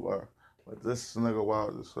y'all, bro. But this nigga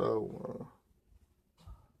wild as hell, man.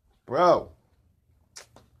 Bro.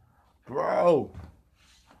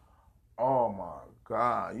 Oh my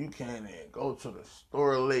God, you can't even go to the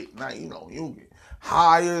store late night. You know, you get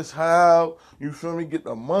high as hell. You feel me? Get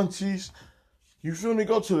the munchies. You feel me?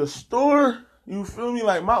 Go to the store. You feel me?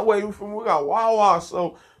 Like my way, you feel me? We got Wawa,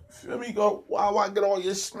 so you feel me? Go Wawa, get all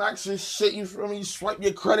your snacks and shit. You feel me? You swipe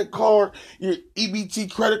your credit card, your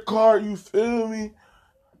EBT credit card. You feel me?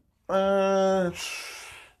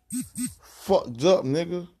 Fucked up,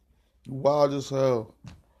 nigga. You wild as hell.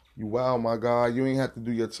 You wild, my guy. You ain't have to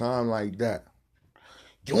do your time like that.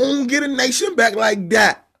 You don't get a nation back like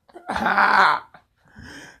that.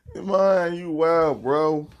 Man, you wild,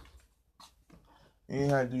 bro. You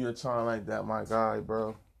ain't have to do your time like that, my guy,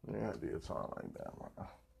 bro. You ain't have to do your time like that, man.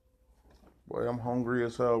 Boy, I'm hungry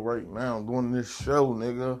as hell right now. I'm doing this show,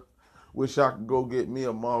 nigga. Wish I could go get me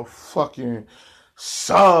a motherfucking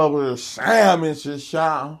sub or a sandwich or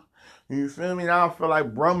something. You feel me? Now I feel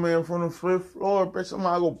like Brumman from the 5th floor, bitch.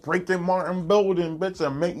 Somebody go break the Martin building, bitch,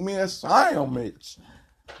 and make me a sign, bitch.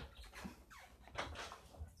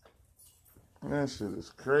 That shit is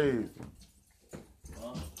crazy.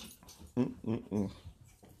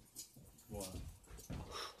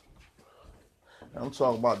 I'm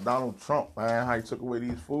talking about Donald Trump, man. How he took away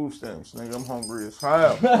these food stamps, nigga. I'm hungry as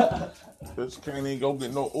hell. Bitch can't even go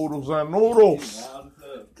get no oodles and noodles.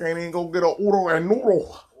 Can't even go get a oodle and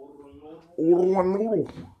noodle. Oodle and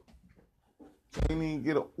noodle. Can't even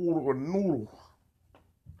get a oodle and noodle.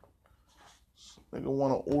 Nigga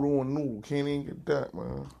want an oodle and noodle. Can't even get that,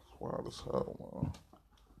 man. It's wild as hell, man.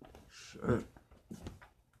 Shit.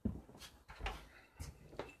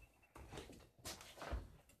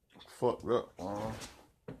 Fucked up, man.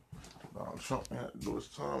 Donald Trump had to do his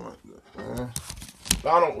time like that, man.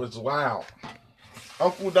 Donald was wild.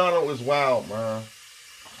 Uncle Donald was wild, man.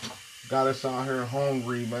 Got us out here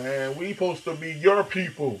hungry, man. We supposed to be your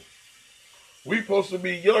people. We supposed to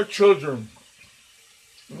be your children.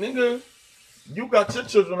 Nigga, you got your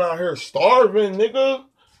children out here starving, nigga.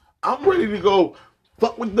 I'm ready to go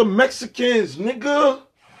fuck with the Mexicans, nigga.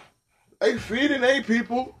 They feeding they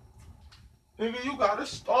people. Nigga, you got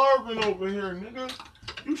us starving over here, nigga.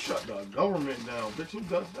 You shut the government down, bitch. Who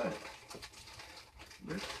does that?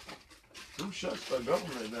 Bitch, who shuts the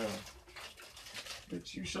government down?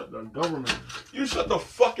 Bitch, you shut the government. You shut the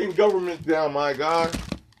fucking government down, my guy.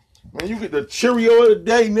 Man, you get the Cheerio of the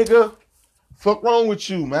day, nigga. Fuck wrong with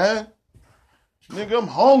you, man? Nigga, I'm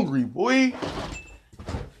hungry, boy.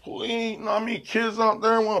 Boy, you know what I mean? Kids out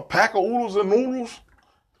there want a pack of oodles and noodles.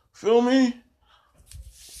 Feel me?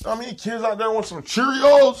 I mean, kids out there want some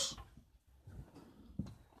Cheerios.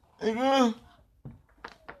 Nigga.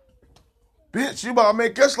 Bitch, you about to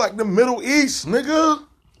make us like the Middle East, nigga.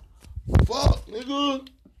 Fuck, nigga.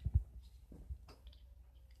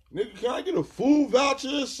 Nigga, can I get a food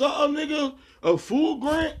voucher or something, nigga? A food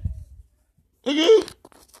grant? Nigga?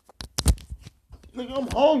 Nigga, I'm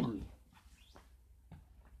hungry.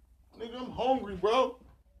 Nigga, I'm hungry, bro.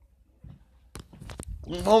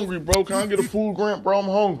 I'm hungry, bro. Can I get a food grant, bro? I'm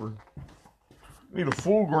hungry. Need a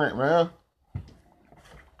food grant, man.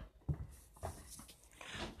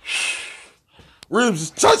 Ribs is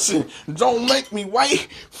touching. Don't make me wait.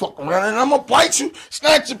 Fuck around and I'ma bite you.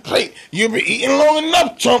 Snatch your plate. You been eating long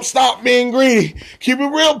enough, Trump. Stop being greedy. Keep it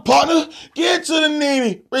real, partner. Get to the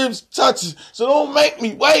needy. Ribs touching. So don't make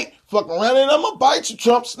me wait. Fuck around and I'ma bite you,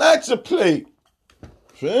 Trump. Snatch your plate.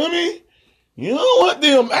 Feel me? You don't want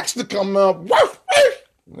them X to come out.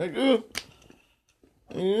 Nigga.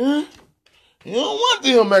 Yeah. You don't want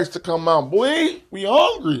DMX to come out, boy. We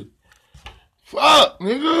hungry. Fuck,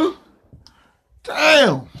 nigga.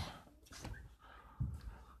 Damn.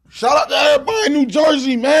 Shout out to everybody in New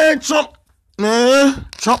Jersey, man. Trump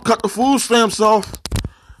cut the food stamps off.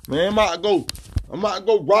 Man, I'm about to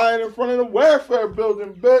go ride in front of the welfare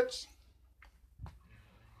building, bitch.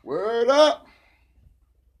 Word up.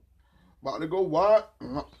 About to go ride.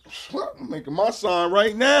 I'm making my sign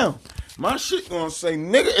right now. My shit gonna say,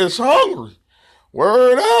 nigga is hungry.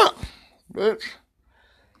 Word up, bitch.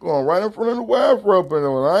 Going right in front of the welfare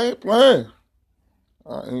building. I ain't playing.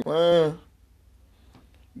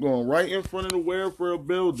 Going right in front of the welfare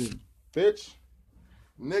building, bitch.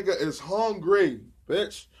 Nigga is hungry,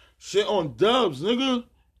 bitch. Shit on dubs, nigga.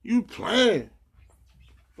 You playing.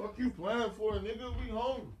 Fuck you playing for, nigga. We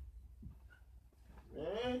hungry.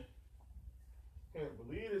 Man. Can't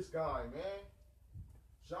believe this guy, man.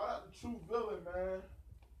 Shout out to True Villain, man.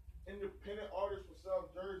 Independent artist from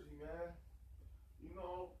South Jersey, man. You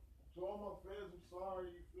know, to all my fans, I'm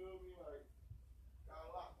sorry, you feel me? Like, got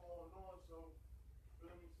a lot going on, so,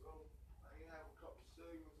 feel me? So, I ain't have a couple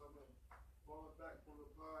segments. I've been falling back from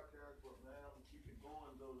the podcast, but man, I'm gonna keep it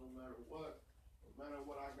going, though, no matter what. No matter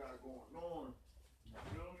what I got going on. You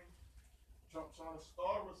feel me? Trump trying to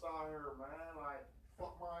starve us out here, man. Like,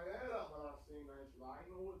 fuck my head up when I seen that shit. I ain't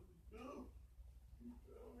know what to do. You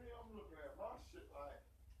feel me? I'm looking at my shit like,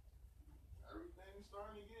 everything's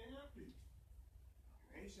starting to get empty.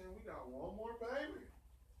 Nation, we got one more payment.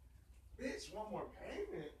 Bitch, one more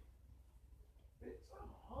payment? Bitch,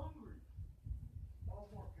 I'm hungry. One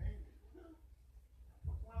more payment.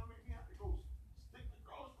 When I make me have to go stick the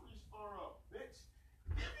grocery store up. Bitch,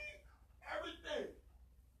 give me everything.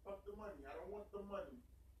 Fuck the money. I don't want the money.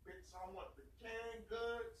 Bitch, I want the canned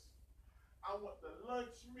goods. I want the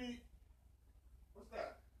lunch meat. What's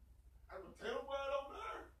that? I have potato bread over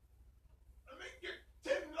there? Let me get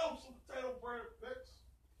 10 loaves of potato bread, bitch.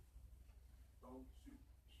 Don't you.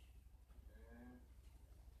 Man.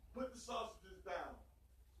 Put the sausages down.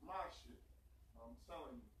 It's my shit. I'm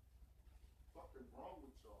telling you. Fucking wrong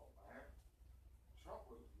with y'all, man.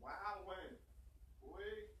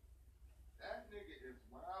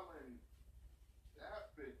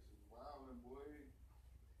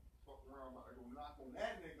 on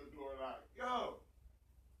that nigga door like, yo,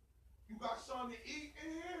 you got something to eat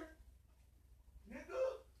in here? Nigga,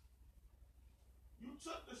 you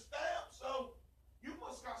took the stamp, so you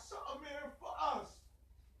must got something in here for us.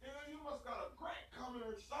 Nigga, you must got a grant coming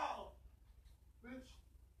or something. Bitch,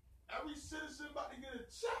 every citizen about to get a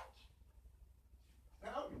check.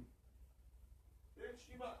 Tell me. Bitch,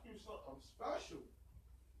 you about to do something special.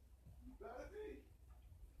 You better be.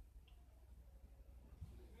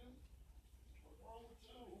 What's wrong with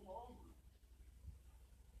you? I'm hungry.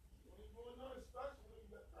 You ain't doing nothing special. You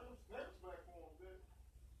got them stamps back on, bitch.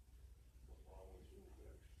 What's wrong with you,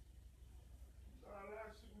 bitch? You trying to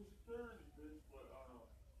ask you security, bitch, but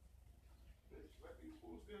bitch, let these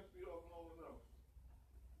food stamps be off long enough.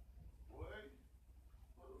 Boy,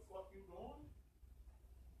 what the fuck you doing?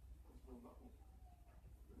 What's going on?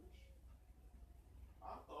 Bitch.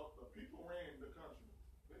 I thought the people ran the country.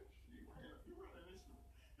 Bitch, you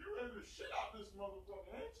ran the shit out this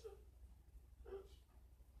motherfucker, ain't you? Bitch.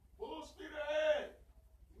 Full speed ahead.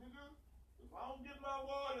 Nigga, if I don't get my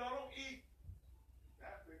water, I don't eat.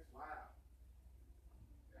 That bitch loud.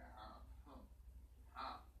 Yeah,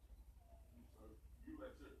 So you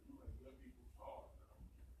let people starve now.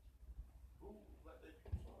 Who let their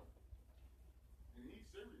people starve? And he's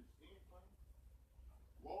serious. He ain't playing.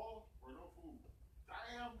 Wall or no food.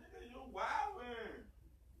 Damn, nigga, you wildin'.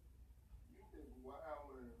 You been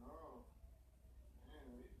wildin', huh?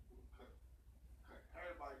 Man, they cut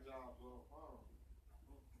everybody's jobs off, huh?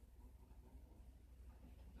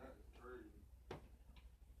 That is crazy.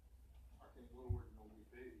 I can't go to work no week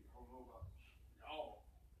days. I don't know about y'all.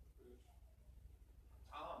 Bitch.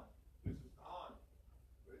 Time. This is time.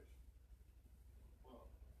 Bitch. Well,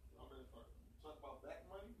 y'all better talk about back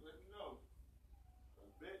money? Let me know.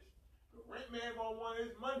 Cause bitch, the rent man gonna want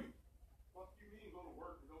his money. Fuck you mean go to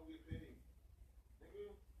work and don't get paid?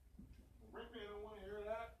 Nigga, the rent man don't wanna hear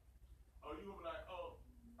that. Oh, you gonna be like,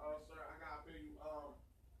 sir, I gotta pay you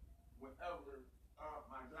whenever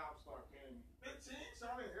my job start paying me. 15,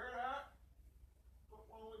 so I didn't hear that. Fuck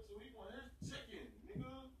wrong with you? He want his chicken,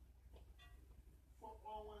 nigga. Fuck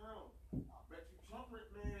wrong with him? I bet you Trump rent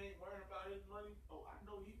man ain't worrying about his money. Oh, I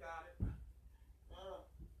know he got it.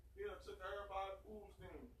 He done took everybody's food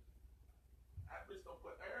stamps. That bitch done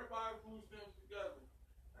put everybody's food stamps together.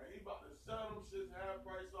 And he about to sell them shits half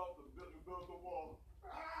price off to build the wall.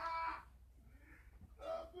 Ah!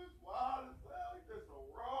 That bitch wild as hell. He did some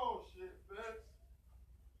raw shit, bitch.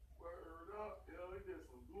 Word up, yo. He did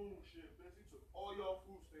some goon shit, bitch. He took all y'all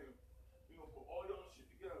food stamps. He gonna put all y'all shit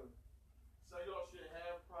together. Sell y'all shit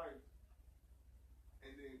half price.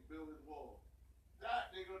 And then build his wall.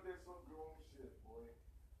 That nigga did some goon shit, boy.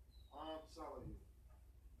 I'm telling you.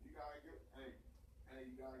 You gotta give,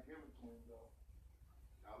 you gotta give it to him, though.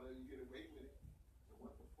 Y'all let him get away with it. So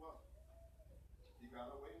what the fuck? He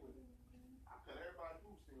got away with it. I cut everybody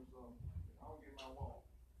food stamps off. I don't get my wall.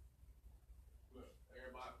 Look,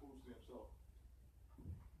 everybody food stamps off.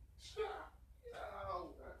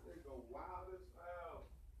 Yo, that nigga wild as hell.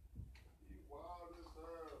 He wild as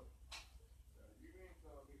hell. Now, you ain't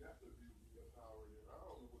telling me that's the beauty of your power yet. I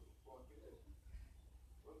don't know what the fuck it is.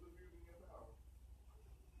 What's the beauty of your power?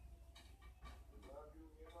 Is that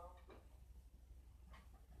beauty of your power?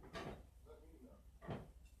 Let me know.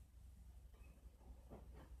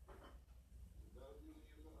 Is that beauty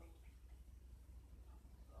of your power?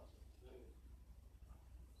 That's what I'm saying.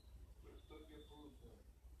 Let's took your food stamp.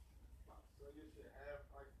 Sell your shit half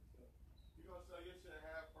price. You gonna sell your shit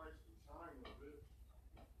half price to China, bitch.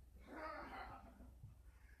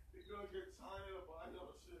 You gonna get China to buy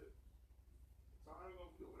your shit. China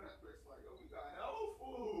gonna do that bitch like, yo, we got hella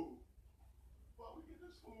food. But we get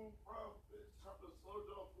this food from, bitch. Trump done sold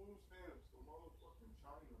y'all food stamps to motherfucking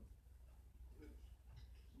China. Bitch.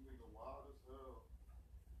 This nigga wild as hell.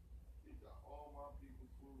 He got all my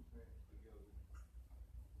people's food stamps together.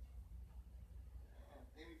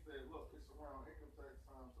 And he said, look, it's around income tax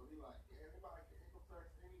time. So he like, yeah, anybody can income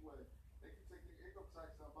tax anyway. They can take the income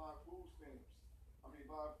tax and buy food stamps.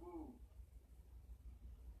 Buy food.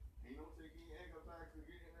 Ain't no taking income tax and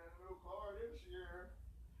getting that new car this year.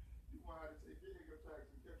 You might have to take your income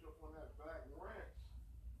tax and catch up on that back rent.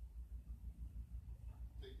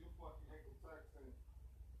 Take your fucking income tax and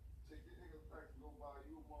take your income tax and go buy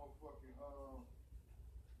you a motherfucking go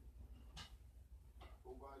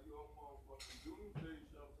buy you a motherfucking doomsday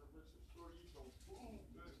shelter, bitch, and store you some food,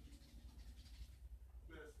 bitch.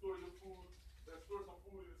 Better store your food. Better store some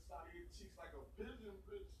food in the side of your cheeks like a pigeon,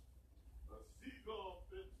 bitch. A seagull,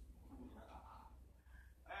 bitch.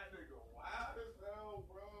 That nigga wild as hell,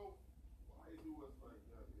 bro. Why you do us like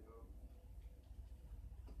that, yo?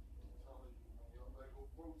 I'm telling you, man. Y'all better go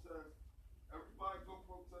protest. Everybody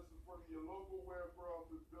welfare off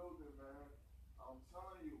this building, man. I'm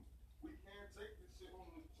telling you, we can't take this shit on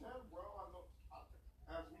the chin, bro. I know,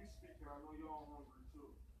 as we speaking, I know y'all hungry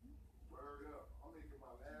too. Word up. I'm making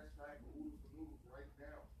my last pack of oodles and noodles right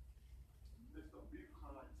now. It's the beef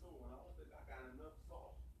kind too, and I don't think I got enough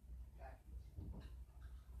sauce.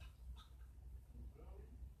 You feel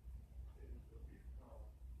me? It's the beef kind.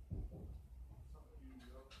 I'm telling you,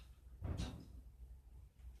 yo.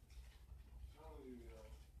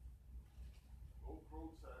 Go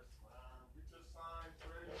protest, man. Get your sign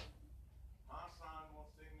ready. My sign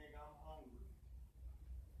gonna say, nigga, I'm hungry.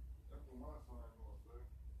 That's what my sign gonna say.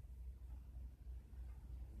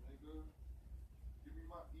 Nigga, give me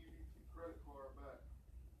my EBT credit card back.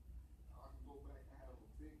 I can go back and have a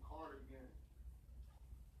big card again.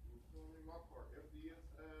 You feel me? My card empty as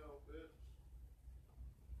hell, bitch.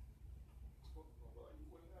 Like, you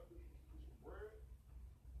wouldn't have to eat some bread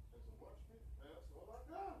and some lunch meat, man. That's all I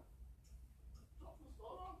got. Something to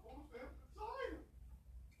start off food stamps and cider.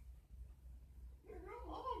 Nigga, I'm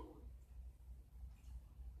hungry.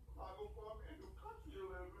 I go from a new country you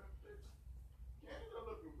live in, bitch. Canada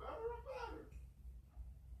looking better and better.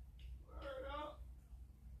 Word up.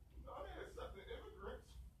 You know they accepting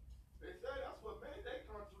immigrants. They say that's what made their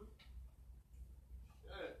country.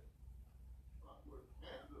 Shit. Fuck with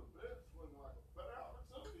Canada, bitch. Looking like a better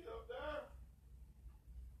opportunity up there.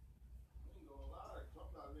 Ain't gonna lie, Trump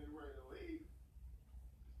not even ready to leave.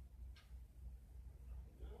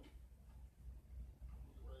 Yeah.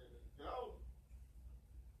 He's ready to go.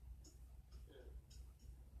 Yeah.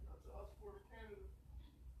 That's all support of Canada.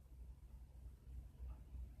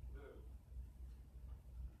 Yeah.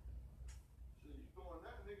 Shit, you doing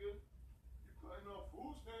that, nigga? You cutting off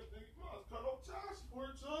food stamps, nigga. You must cut off child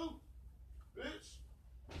support too, bitch.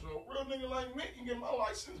 So a real nigga like me can get my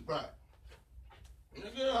license back.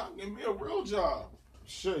 Nigga, I can give me a real job.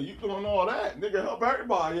 Shit, you doing all that, nigga? Help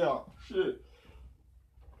everybody out. Shit,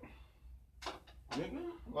 nigga,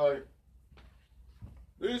 like,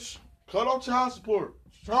 bitch, cut off child support.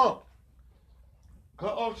 Trump,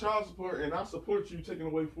 cut off child support, and I support you taking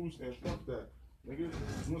away food stamps. Fuck that, nigga.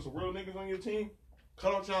 You want some real niggas on your team?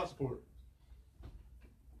 Cut off child support,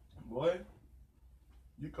 boy.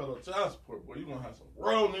 You cut off child support, boy. You gonna have some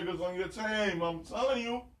real niggas on your team. I'm telling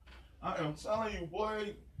you. I am telling you,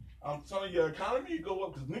 boy. I'm telling you, your economy go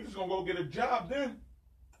up because niggas gonna go get a job then.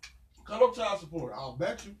 Cut off child support. I'll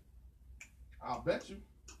bet you. I'll bet you.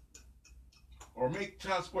 Or make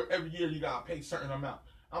child support every year. You gotta pay a certain amount.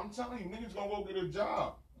 I'm telling you, niggas gonna go get a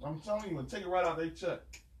job. I'm telling you, and take it right out their check.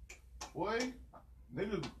 Boy,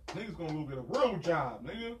 niggas gonna go get a real job,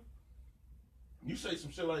 nigga. You say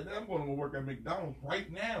some shit like that, I'm gonna go work at McDonald's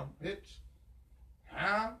right now, bitch.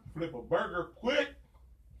 Huh? Flip a burger quick.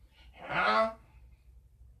 Huh?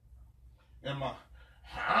 And my,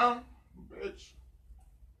 bitch.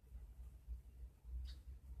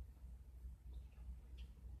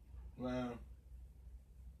 Man,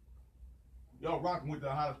 y'all rocking with the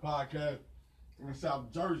hottest podcast in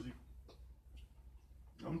South Jersey.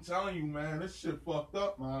 I'm telling you, man, this shit fucked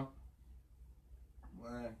up, man.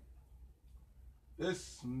 Man,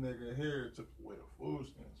 this nigga here took away the food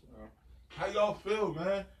stamps, man. How y'all feel,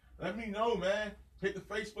 man? Let me know, man. Hit the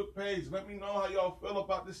Facebook page. Let me know how y'all feel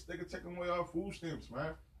about this nigga taking away our food stamps,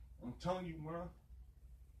 man. I'm telling you, man.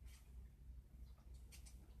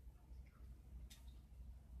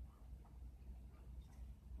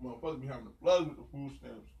 Motherfuckers be having the blood with the food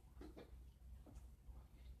stamps.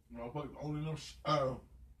 Motherfuckers owning them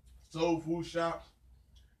soul food shops,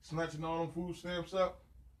 snatching all them food stamps up.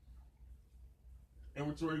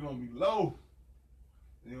 Inventory gonna be low.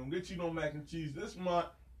 They don't get you no mac and cheese this month.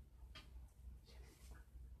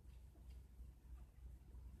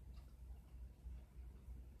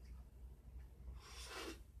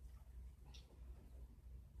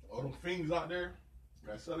 All them fiends out there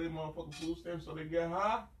that sell their motherfucking food stamps so they get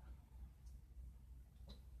high.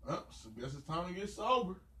 So guess it's time to get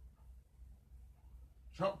sober.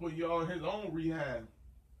 Trump put y'all in his own rehab.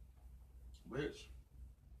 Bitch.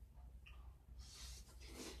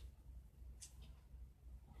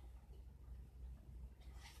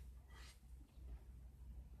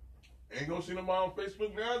 Ain't gonna see nobody on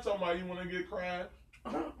Facebook now talking about you wanna get crabs.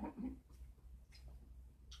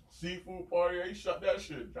 Seafood party, they shut that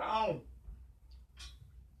shit down.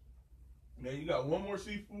 Now you got one more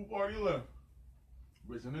seafood party left.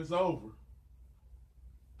 Bitch, and it's over.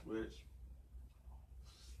 Bitch.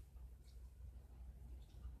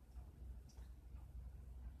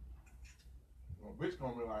 Well, bitch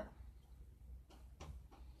gonna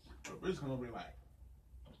be like,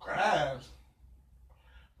 crabs.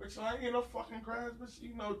 Bitch, I ain't get no fucking crash, bitch.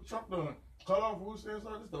 You know, Trump done cut off food stamps.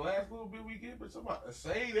 This the last little bit we get, bitch. I'm about to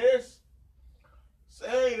say this.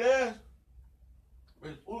 Say this.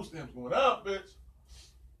 Bitch, food stamps going up, bitch.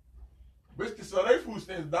 Bitch can sell their food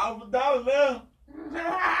stamps dollar for dollar now.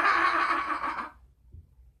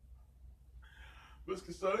 Bitch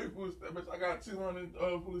can sell their food stamps. Bitch, I got 200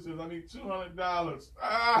 food stamps. I need $200.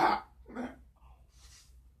 Ah!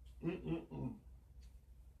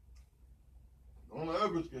 Don't let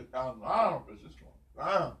that bitch get $1,000, bitch. It's going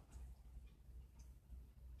down.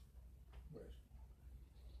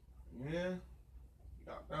 Yeah. You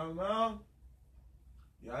got $1,000?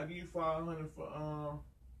 Yeah, I give you $500 for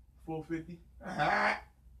 $450.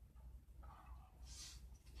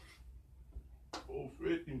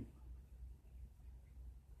 $450.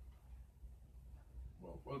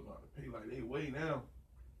 Motherfuckers got to pay like they weigh now.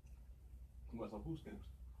 Too much on food stamps.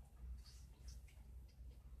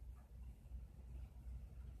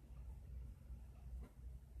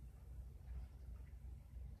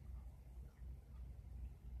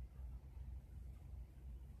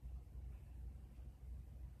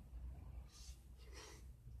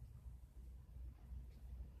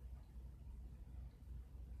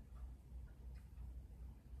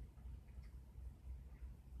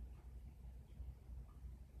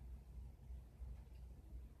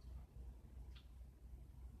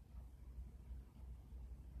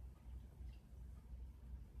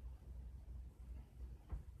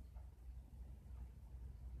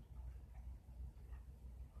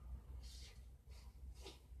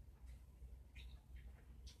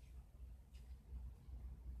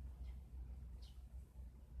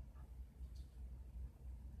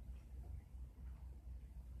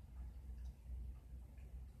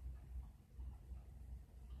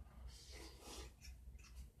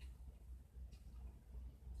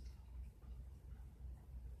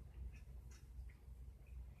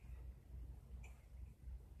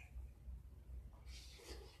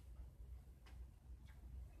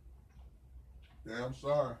 Damn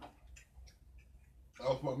sorry. I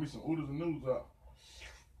was fucking me some oodles and noodles up.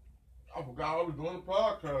 I forgot I was doing the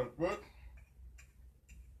podcast, but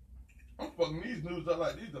I'm fucking these noodles up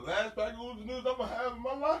like these the last pack of oodles and noodles I'm gonna have in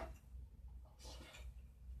my life.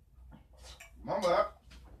 My bad.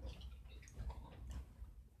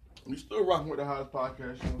 We still rocking with the hottest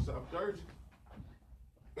podcast show in South Jersey.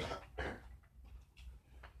 And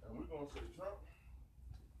we're gonna say Trump,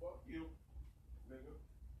 fuck you, nigga.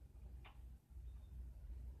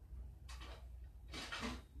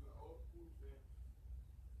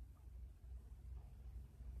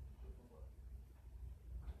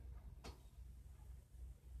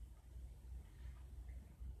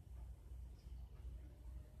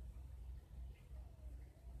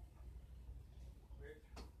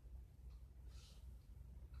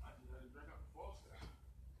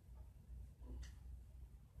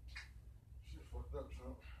 Up,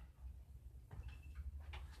 Trump.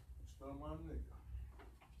 Still my nigga.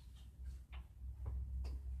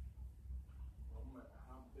 No matter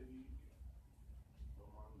how big you get, still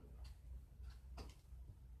my nigga.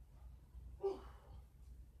 Whew.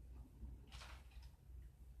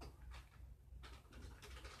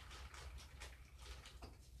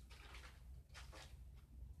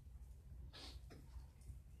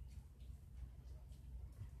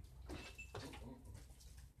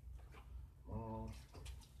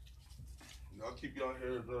 Y'all keep y'all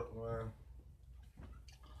hairs up, man.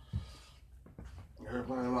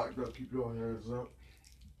 Everybody locked up, keep your hairs up.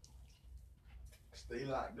 Stay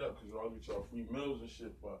locked up because y'all get y'all free meals and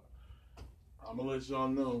shit, but I'm gonna let y'all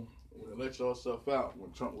know, let y'all stuff out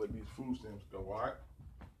when Trump let these food stamps go, alright?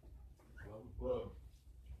 Love.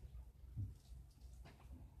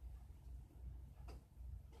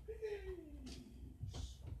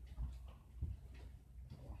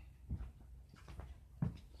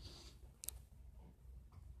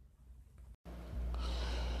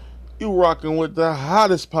 You rocking with the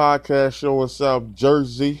hottest podcast show in South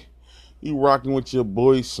Jersey. You rocking with your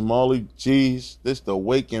boy Smalley G's. This the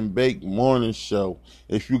Wake and Bake Morning Show.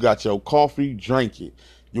 If you got your coffee, drink it.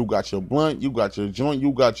 You got your blunt, you got your joint,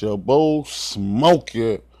 you got your bowl, smoke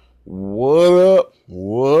it. What up?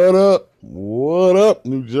 What up? What up,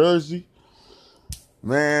 New Jersey?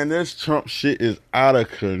 Man, this Trump shit is out of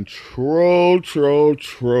control,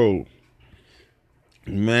 troll.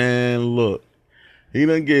 Man, look. He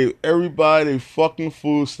done gave everybody their fucking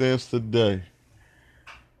food stamps today.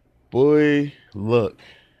 Boy, look.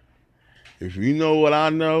 If you know what I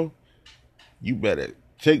know, you better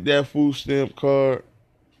take that food stamp card,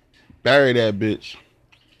 bury that bitch.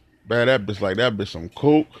 Bury that bitch like that bitch some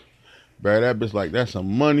coke. Bury that bitch like that's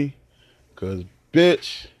some money. Cause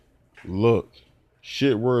bitch, look.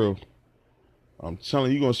 Shit real. I'm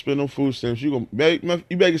telling you, gonna spend them food stamps. You better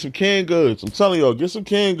get some canned goods. I'm telling y'all, get some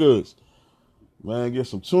canned goods. Man, get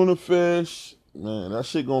some tuna fish. Man, that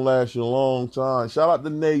shit gonna last you a long time. Shout out to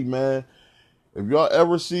Nay, man. If y'all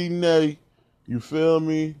ever see Nay, you feel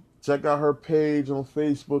me? Check out her page on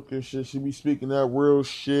Facebook and shit. She be speaking that real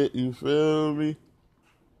shit. You feel me?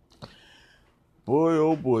 Boy,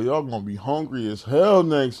 oh boy, y'all gonna be hungry as hell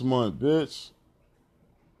next month, bitch.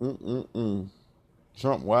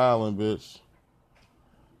 Trump wildin', bitch.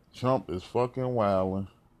 Trump is fucking wildin'.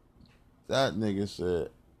 That nigga said,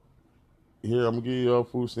 here, I'm gonna give y'all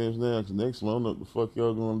food stamps now, because next month, I don't know what the fuck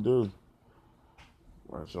y'all gonna do.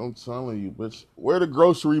 Right, I'm telling you, bitch. Where the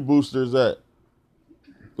grocery boosters at?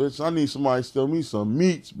 Bitch, I need somebody to steal me some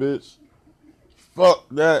meats, bitch. Fuck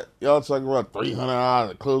that. Y'all talking about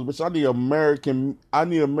 $300 of clothes, bitch. I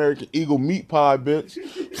need American Eagle meat pie, bitch.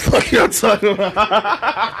 Fuck y'all talking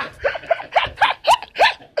about.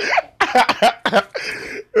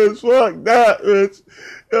 It's fuck that, bitch.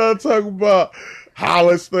 Y'all talking about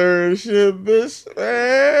Hollister and shit, bitch.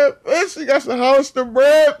 Man, bitch, you got some Hollister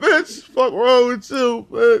bread, bitch. Fuck wrong with you,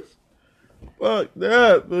 bitch. Fuck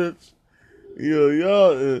that, bitch.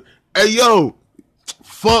 Yo. Hey, yo.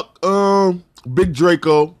 Fuck, Big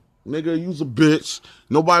Draco. Nigga, you's a bitch.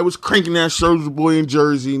 Nobody was cranking that Soulja Boy in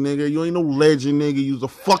Jersey, nigga. You ain't no legend, nigga. You's a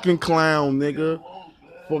fucking clown, nigga.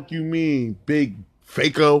 Fuck you mean, Big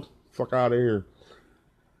Faco. Fuck out of here.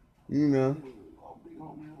 You know.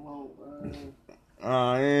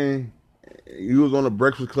 You was on the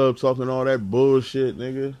Breakfast Club talking all that bullshit,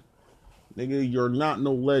 nigga. Nigga, you're not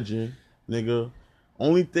no legend, nigga.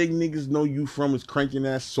 Only thing niggas know you from is cranking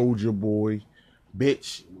that Soulja Boy.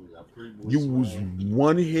 Bitch, you was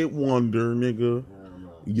one hit wonder, nigga.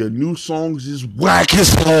 Your new songs is whack as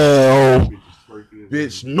hell.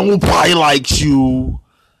 Bitch, nobody likes you.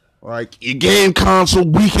 Like, your game console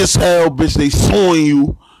weak as hell, bitch. They suing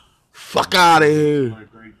you. Fuck out of here.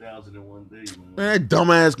 Man, that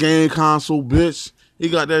dumbass game console, bitch. He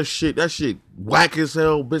got that shit. That shit whack as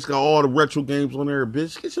hell, bitch. Got all the retro games on there,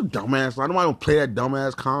 bitch. Get your dumbass. I don't want to play that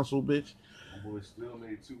dumbass console, bitch. My boy still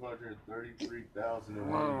made $233,000 in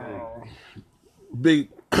one day. Big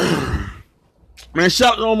man,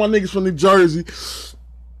 shout out to all my niggas from New Jersey.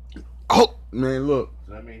 Oh man, look.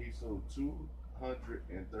 So that means he sold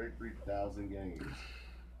 233,000 games.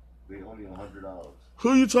 They only $100.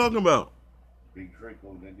 Who you talking about? Big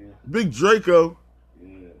Draco, nigga. Big Draco.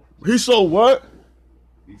 Yeah. He sold what?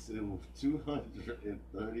 He said it was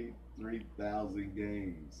 233,000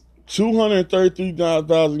 games.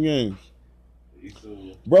 233,000 games. He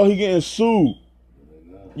sold. Bro, he getting sued.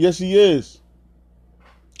 Yes, he is.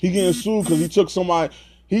 He getting sued because he took somebody.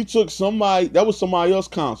 That was somebody else's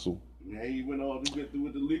console. Yeah, he went through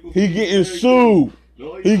with the legal. He getting sued.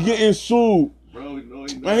 No, he getting sued. Bro, no,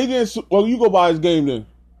 he not. Man, he getting sued. Well, you go buy his game then.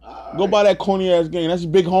 All Go right. buy that corny ass game. That's a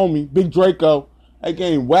big homie, Big Draco. That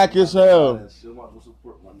game whack as hell.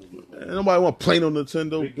 Ain't nobody want to play no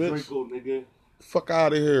Nintendo, Big bitch. Draco, nigga. Fuck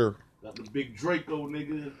out of here. Got the Big Draco,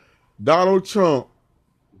 nigga. Donald Trump.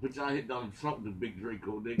 Bitch, I hit Donald Trump, the Big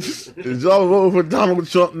Draco, nigga. Is y'all voting for Donald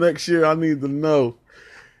Trump next year? I need to know.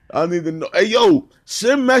 Hey, yo,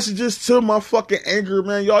 send messages to my fucking Anchor,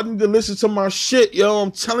 man. Y'all need to listen to my shit, yo. I'm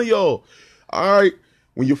telling y'all. All right,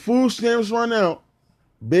 when your food stamps run out,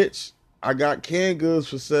 bitch, I got canned goods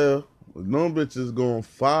for sale. No bitches going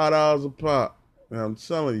 $5 a pop. Man, I'm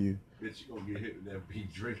telling you. Bitch, you gonna get hit with that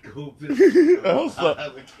Big Draco,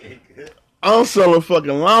 bitch. I'm selling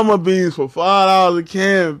fucking llama beans for $5 a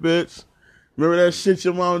can, bitch. Remember that shit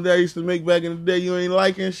your mom and dad used to make back in the day you ain't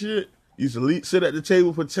liking shit? You used to sit at the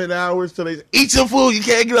table for 10 hours till they say, eat your food, you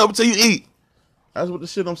can't get up until you eat. That's what the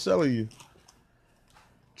shit I'm selling you.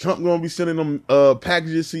 Trump gonna be sending them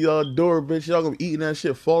packages to y'all door, bitch. Y'all gonna be eating that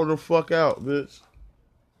shit, falling the fuck out, bitch.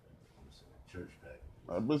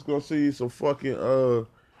 I'm just gonna see you some fucking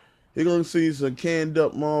he gonna see you some canned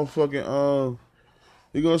up motherfucking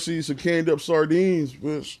he gonna see you some canned up sardines,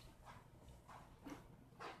 bitch.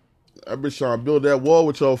 I been trying to build that wall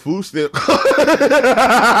with y'all food stamp.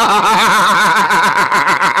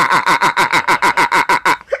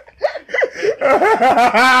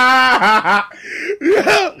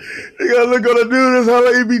 Yeah, you gotta look on the dude. There's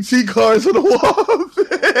hella EBT cards on the wall.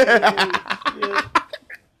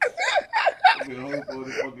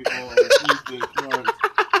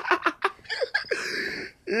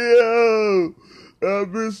 Yo,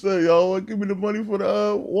 I've been saying, y'all want to give me the money for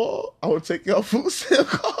the wall? I will take y'all food stamp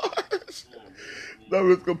cards.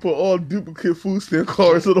 I'm just gonna put all duplicate food stamp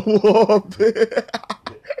cards on the wall, man.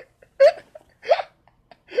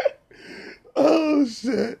 Oh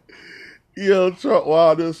shit. Yo, Trump,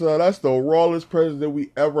 wow, that's the rawest president we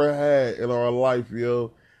ever had in our life,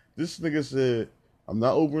 yo. This nigga said, I'm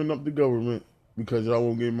not opening up the government because y'all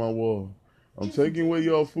won't get in my wall. I'm taking away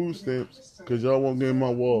y'all food stamps because y'all won't get in my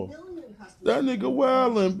wall. That nigga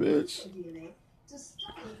wildin', bitch.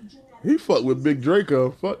 He fucked with Big Draco.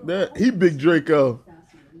 Fuck that. He Big Draco.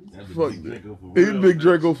 Fuck Big Draco for he real, Big bitch.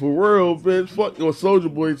 Draco for real, bitch. Fuck your Soldier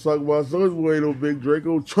Boy talking about. Soldier Boy ain't no Big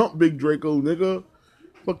Draco. Trump Big Draco, nigga.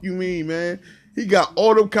 Fuck you mean, man? He got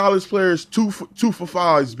all them college players two for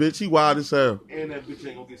fives, bitch. He wild as hell. And that bitch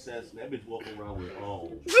ain't gonna get assassinated. That bitch walking around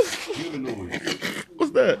with humanoids.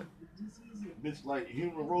 What's that? Bitch like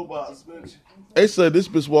human robots, bitch. They said this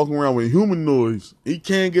bitch walking around with humanoids. He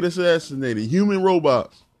can't get assassinated. Human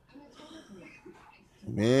robots.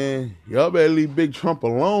 Man, y'all better leave Big Trump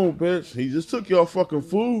alone, bitch. He just took y'all fucking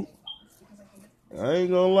food. I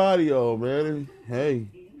ain't gonna lie to y'all, man. Hey,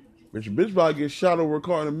 bitch about to get shot over a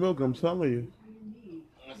carton of milk, I'm telling you.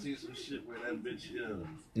 I see some shit where that bitch,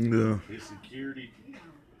 Yeah. his security,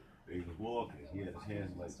 they was walking. He had his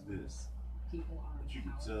hands like this. But you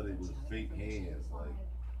could tell they was fake hands,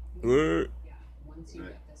 like, Word.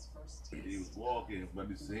 he was walking, but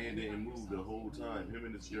his hand didn't move the whole time. Him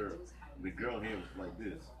and this girl, the girl hand was like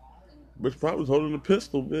this. Bitch probably was holding a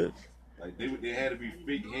pistol, bitch. Like they had to be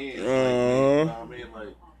fake hands. Like, you know what I mean?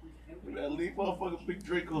 Like, you gotta leave motherfucking Big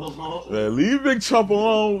Draco alone. Man, leave Big Trump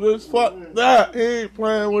alone, bitch. Fuck that. He ain't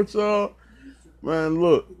playing with y'all. Man,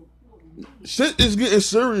 look. Shit is getting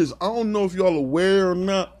serious. I don't know if y'all aware or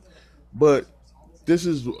not, but this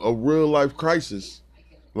is a real life crisis.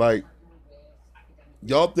 Like,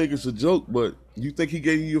 y'all think it's a joke, but you think he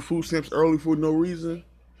gave you your food stamps early for no reason?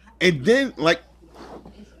 And then, like,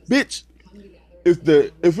 bitch, if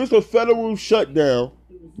it's a federal shutdown,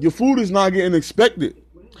 your food is not getting expected.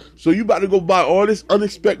 So you about to go buy all this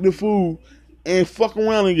unexpected food and fuck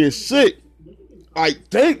around and get sick. I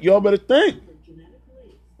think y'all better think.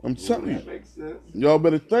 I'm telling you. That makes sense. Y'all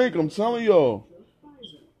better think. I'm telling y'all.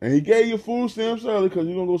 And he gave you food stamps early because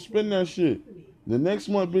you're going to go spend that shit. The next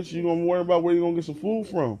month, bitch, you're going to worry about where you're going to get some food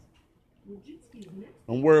from.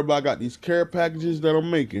 I'm worried about I got these care packages that I'm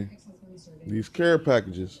making. These care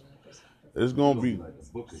packages. It's going to be Like the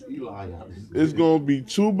Book of Eli out this it's bitch. going to be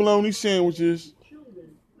 2 bologna sandwiches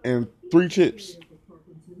and 3 chips.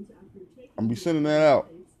 I'm be sending that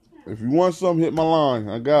out. If you want something, hit my line.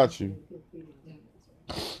 I got you.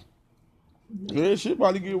 Yeah, shit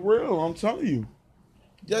about to get real. I'm telling you.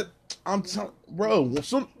 Yeah, I'm telling, bro.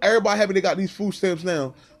 Everybody happy they got these food stamps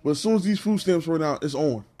now, but as soon as these food stamps run out, it's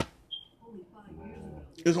on.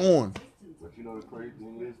 It's on. But you know the crazy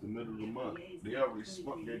thing is, the middle of the month, they already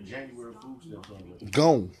spent their January food stamps already.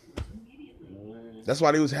 Gone. Yeah. That's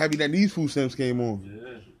why they was happy that these food stamps came on.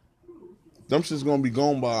 Yeah. Them shit's gonna be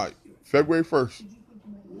gone by February 1st.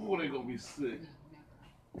 Ooh, they gonna be sick.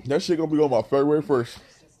 That shit gonna be gone by February 1st.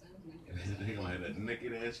 They gonna have that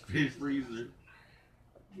naked ass fish freezer.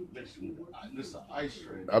 This is an ice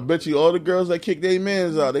tray. I bet you all the girls that kick their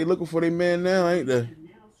mans out, they looking for their man now, ain't they?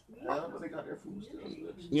 Yeah, but they got their food stamps.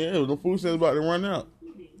 Bitch. Yeah, the food stamps about to run out.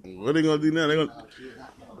 What they gonna do now?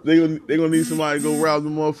 They gonna need somebody to go rob the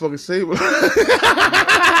motherfucking Saber.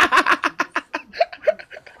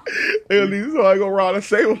 They gonna need somebody to go rob the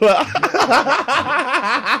Saber.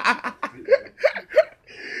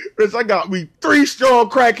 Bitch, I got me 3 strong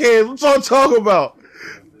crackheads. What y'all talking about?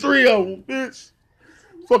 3 of them, bitch.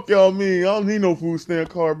 Fuck y'all mean. I don't need no food stamp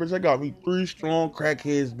card, bitch. I got me 3 strong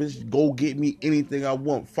crackheads, bitch. Go get me anything I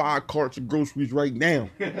want. 5 carts of groceries right now.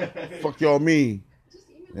 Fuck y'all mean.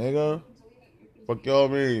 Nigga. Fuck y'all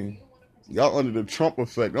mean. Y'all under the Trump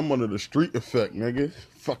effect. I'm under the street effect, nigga.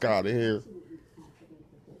 Fuck out of here.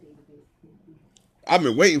 I've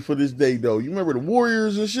been waiting for this day, though. You remember the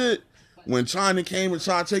Warriors and shit? When China came and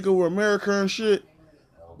tried to take over America and shit?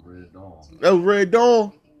 That was Red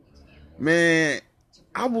Dawn. Man,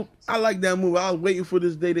 I like that movie. I was waiting for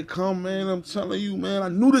this day to come, man. I'm telling you, man. I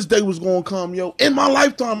knew this day was going to come, yo. In my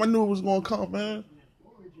lifetime, I knew it was going to come, man.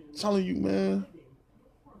 I'm telling you, man.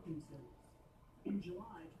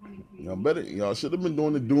 Y'all should have been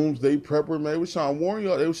doing the Doomsday Prepper, man. They was trying to warn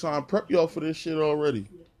y'all. They was trying to prep y'all for this shit already.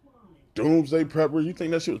 Doomsday Prepper. You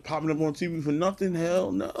think that shit was popping up on TV for nothing?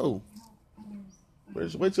 Hell no.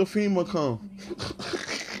 Wait till FEMA come.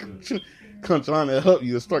 Come trying to help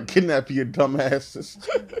you and start kidnapping your dumb asses.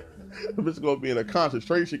 It's gonna be in a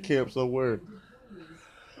concentration camp somewhere.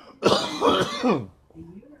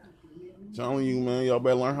 Telling you, man, y'all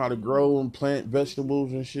better learn how to grow and plant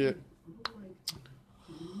vegetables and shit.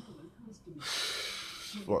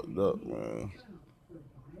 Fucked up, man.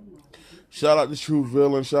 Shout out to True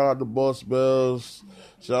Villain. Shout out to Boss Bells.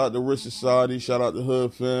 Shout out to Rich Society. Shout out to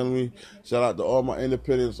Hood Family. Shout out to all my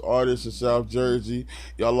independent artists in South Jersey.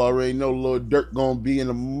 Y'all already know Lil Durk gonna be in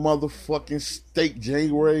the motherfucking state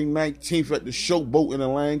January 19th at the Showboat in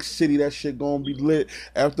Atlantic City. That shit gonna be lit.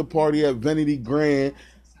 After party at Vanity Grand.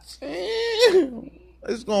 Damn.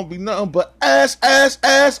 It's gonna be nothing but ass.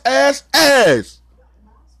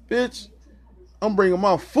 Bitch, I'm bringing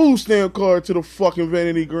my food stamp card to the fucking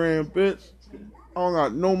Vanity Grand, bitch. I don't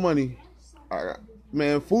got no money.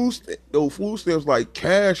 Man, food stamps like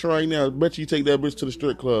cash right now. Bet you take that bitch to the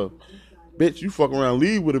strip club. Bitch, you fuck around,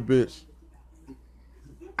 leave with a bitch.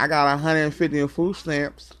 I got 150 in food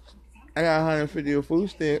stamps.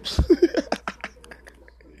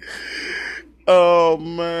 Oh,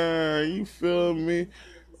 man, you feel me?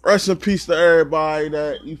 Rest in peace to everybody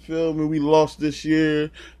that, you feel me, we lost this year,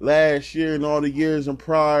 last year, and all the years and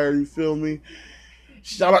prior, you feel me?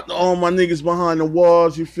 Shout out to all my niggas behind the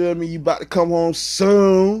walls, you feel me? You about to come home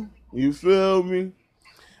soon, you feel me?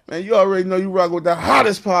 Man, you already know you rock with the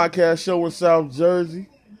hottest podcast show in South Jersey.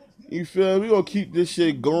 You feel me? We gonna keep this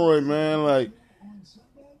shit going, man. Like,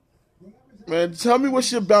 man, tell me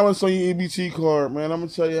what's your balance on your EBT card, man. I'm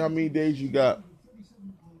gonna tell you how many days you got.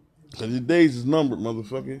 Cause your days is numbered,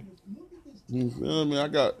 motherfucker. You feel me?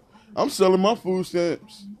 I'm selling my food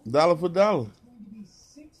stamps dollar for dollar.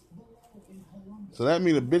 So that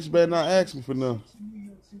mean a bitch better not ask me for nothing.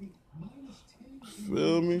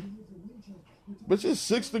 Feel me? Bitch, it's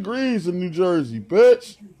 6 degrees in New Jersey,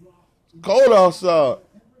 bitch. It's cold outside.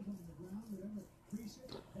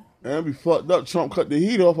 And it'd be fucked up. Trump cut the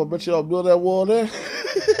heat off. I bet y'all build that wall there.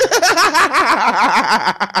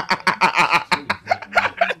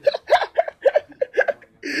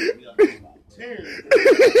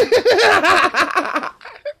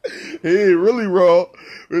 He ain't really raw.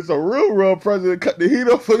 It's a real raw president cut the heat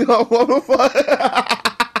off for y'all motherfucker.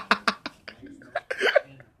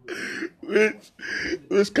 Bitch,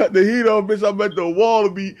 cut the heat off, bitch. I bet the wall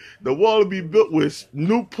will be built with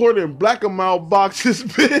Newport and Black and Mild boxes,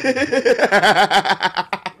 bitch.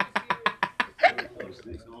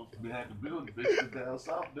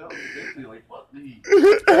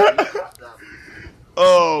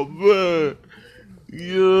 Oh man,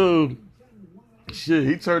 yeah. Shit,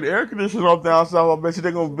 he turned the air conditioning off down south. I bet you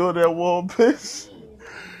they gonna build that wall, bitch.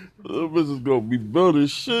 Those bitches gonna be building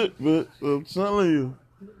shit, bitch. I'm telling you.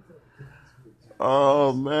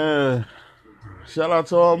 Oh man. Shout out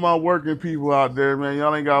to all my working people out there, man.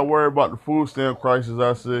 Y'all ain't gotta worry about the food stamp crisis,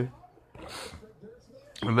 I say.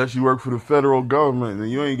 Unless you work for the federal government, then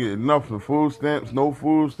you ain't getting nothing. Food stamps, no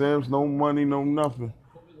money, no nothing.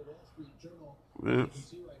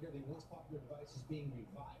 Bitch.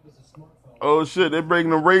 Oh shit, they're bringing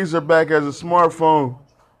the Razor back as a smartphone.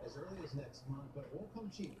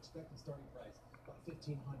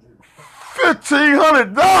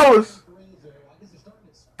 $1,500,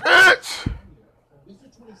 bitch.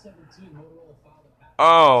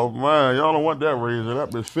 Oh man, y'all don't want that Razor. That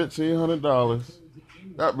bitch $1,500.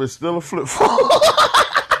 That bitch still a flip phone.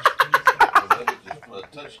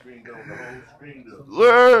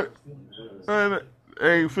 Look, man,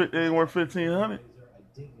 ain't worth $1,500.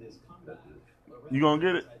 You gonna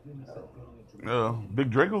get it?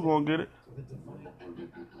 Big Draco gonna get it.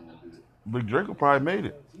 Big Draco probably made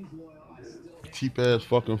it. Cheap ass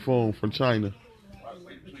fucking phone from China.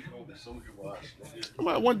 I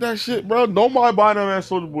might want that shit, bro. Nobody buy none of that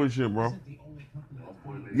Soulja Boy shit, bro.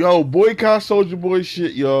 Yo, boycott Soulja Boy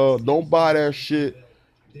shit, y'all. Don't buy that shit.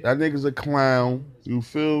 That nigga's a clown. You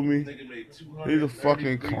feel me? He's a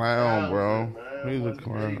fucking clown, bro. He's a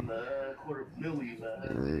clown.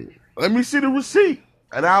 Let me see the receipt,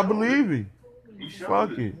 and I'll believe him.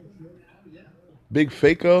 Fuck it. Big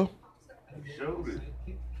faker.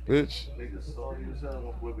 Bitch.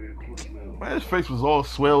 Man, his face was all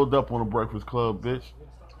swelled up on the Breakfast Club, bitch.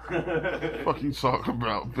 Fuck you talking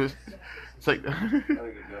about, bitch? Take that. Man,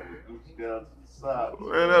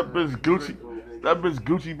 that bitch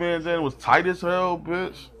Gucci bandana was tight as hell,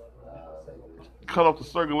 bitch. Cut off the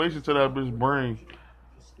circulation to that bitch brain.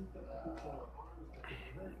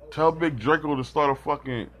 Tell Big Draco to start a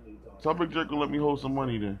fucking. Tell Big Draco let me hold some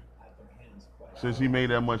money then. Since he made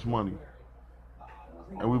that much money.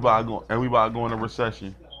 And we about to go in a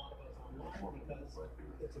recession.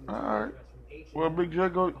 Alright. Well, Big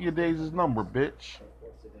Draco, your days is numbered, bitch.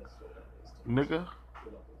 Nigga.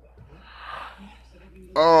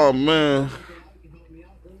 Oh man.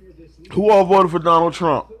 Who all voted for Donald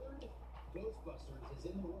Trump?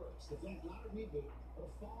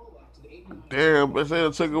 Damn, they say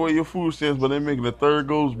they took away your food stamps, but they're making a third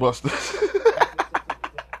Ghostbusters.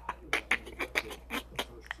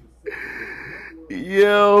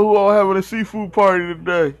 Yo, who all having a seafood party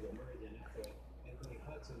today?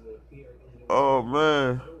 Oh,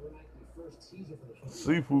 man.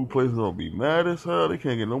 Seafood places gonna be mad as hell. They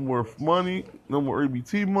can't get no more money, no more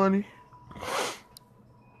ABT money.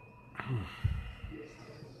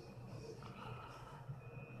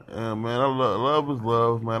 Yeah, man, love is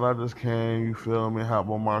love, man. I just came, you feel me, hop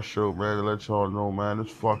on my show, man, to let y'all know, man,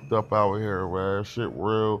 it's fucked up out here, man. Shit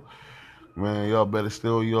real. Man, y'all better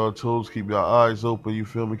steal your toes, keep your eyes open, you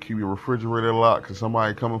feel me, keep your refrigerator locked, because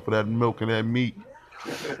somebody coming for that milk and that meat.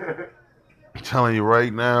 I'm telling you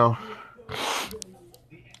right now,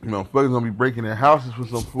 motherfuckers gonna be breaking their houses for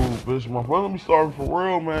some food, bitch. Motherfuckers gonna be starving for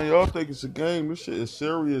real, man. Y'all think it's a game. This shit is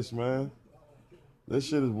serious, man. This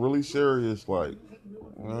shit is really serious, like,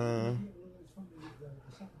 man.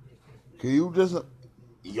 Can you just,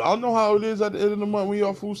 y'all know how it is at the end of the month when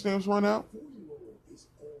y'all food stamps run out?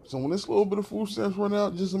 So when this little bit of food stamps run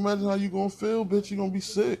out, just imagine how you gonna feel, bitch. You gonna be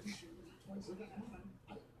sick.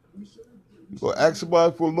 You go ask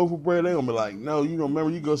somebody for a loaf of bread, they gonna be like, no, you know,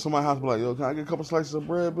 remember you go to somebody's house and be like, yo, can I get a couple slices of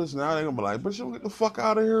bread, bitch? Now they gonna be like, bitch, you don't get the fuck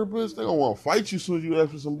out of here, bitch. They gonna wanna fight you as soon as you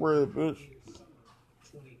ask for some bread, bitch.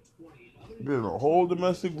 Get a whole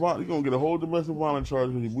domestic violence. You're gonna get a whole domestic violence charge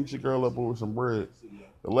when you beat your girl up over some bread.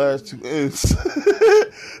 The last two ends.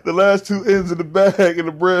 The last two ends of the bag, in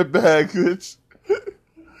the bread bag, bitch.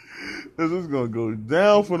 This is gonna go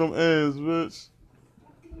down for them ends, bitch.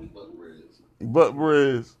 Butt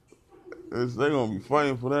breads. They gonna be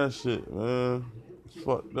fighting for that shit, man. It's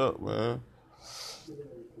fucked up, man.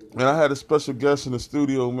 And I had a special guest in the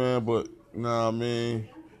studio, man, but nah, I mean,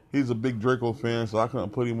 he's a big Draco fan, so I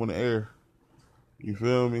couldn't put him on the air. You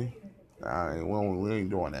feel me? We ain't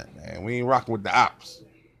doing that, man. We ain't rocking with the ops.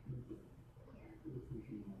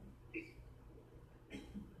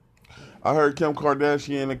 I heard Kim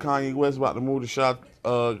Kardashian and Kanye West about to move to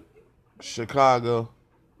Chicago.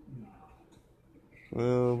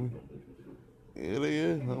 Yeah, they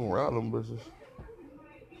is. I'm around them bitches.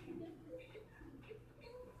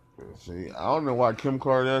 See, I don't know why Kim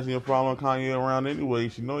Kardashian following Kanye around anyway.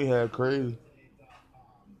 She know he had crazy.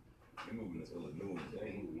 They moving to Illinois. They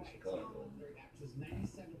ain't moving to Chicago.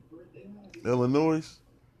 Illinois?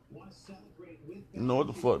 You know what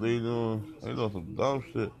the fuck they doing? They doing some dumb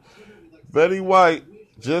shit. Betty White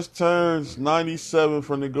just turns 97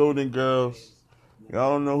 from the Golden Girls.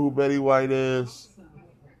 Y'all don't know who Betty White is.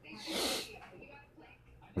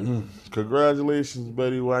 Congratulations,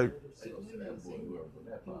 Betty White.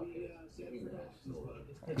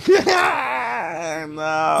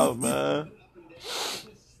 Nah, man.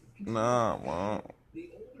 Nah, man.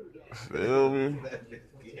 Feel me?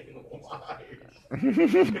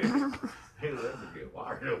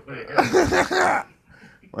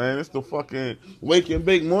 Man, it's the fucking Wake and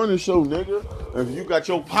Bake morning show, nigga. If you got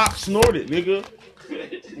your pop snorted, nigga.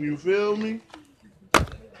 You feel me?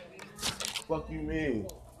 Fuck you mean?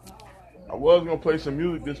 I was gonna play some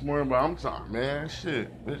music this morning, but I'm sorry, man.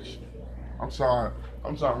 Shit, bitch. I'm sorry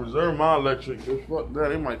to reserve my electric. Bitch, fuck that.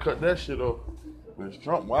 They might cut that shit off. Bitch,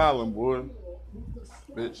 Trump wildin', boy.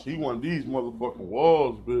 Bitch, he want these motherfucking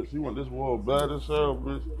walls, bitch. He want this wall bad as hell,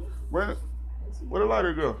 bitch. Where the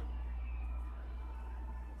lighter go?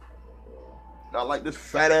 I like this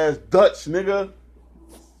fat ass Dutch, nigga.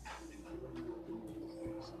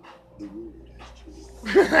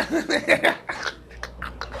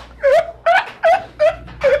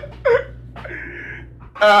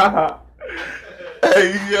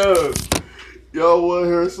 Hey, y'all want to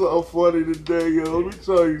hear something funny today, yo? Let me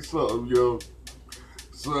tell you something, yo.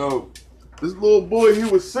 So, this little boy, he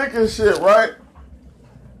was sick and shit, right?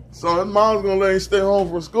 So his mom's gonna let him stay home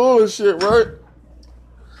from school and shit, right?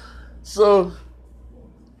 So,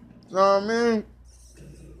 you know what I mean?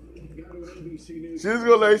 She's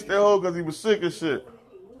gonna let him stay home because he was sick and shit.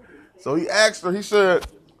 So he asked her, he said,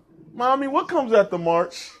 Mommy, what comes after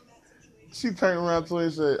March? She turned around to him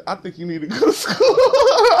and said, I think you need to go to school.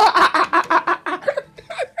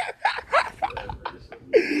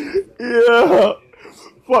 Yeah.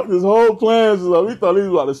 Fuck his whole plans up. He thought he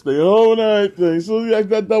was about to stay home and everything. So he asked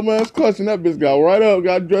that dumbass question. That bitch got right up,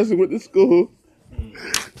 got dressed and went to school.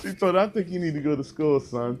 She told her, I think you need to go to school,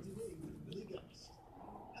 son.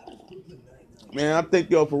 Man, I thank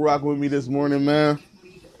y'all for rocking with me this morning, man.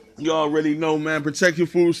 You already know, man. Protect your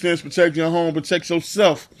food stamps, protect your home, protect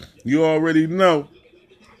yourself. You already know.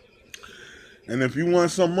 And if you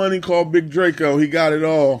want some money, call Big Draco. He got it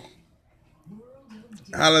all.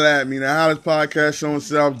 Holla at me. The Hottest Podcast Show in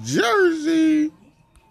South Jersey.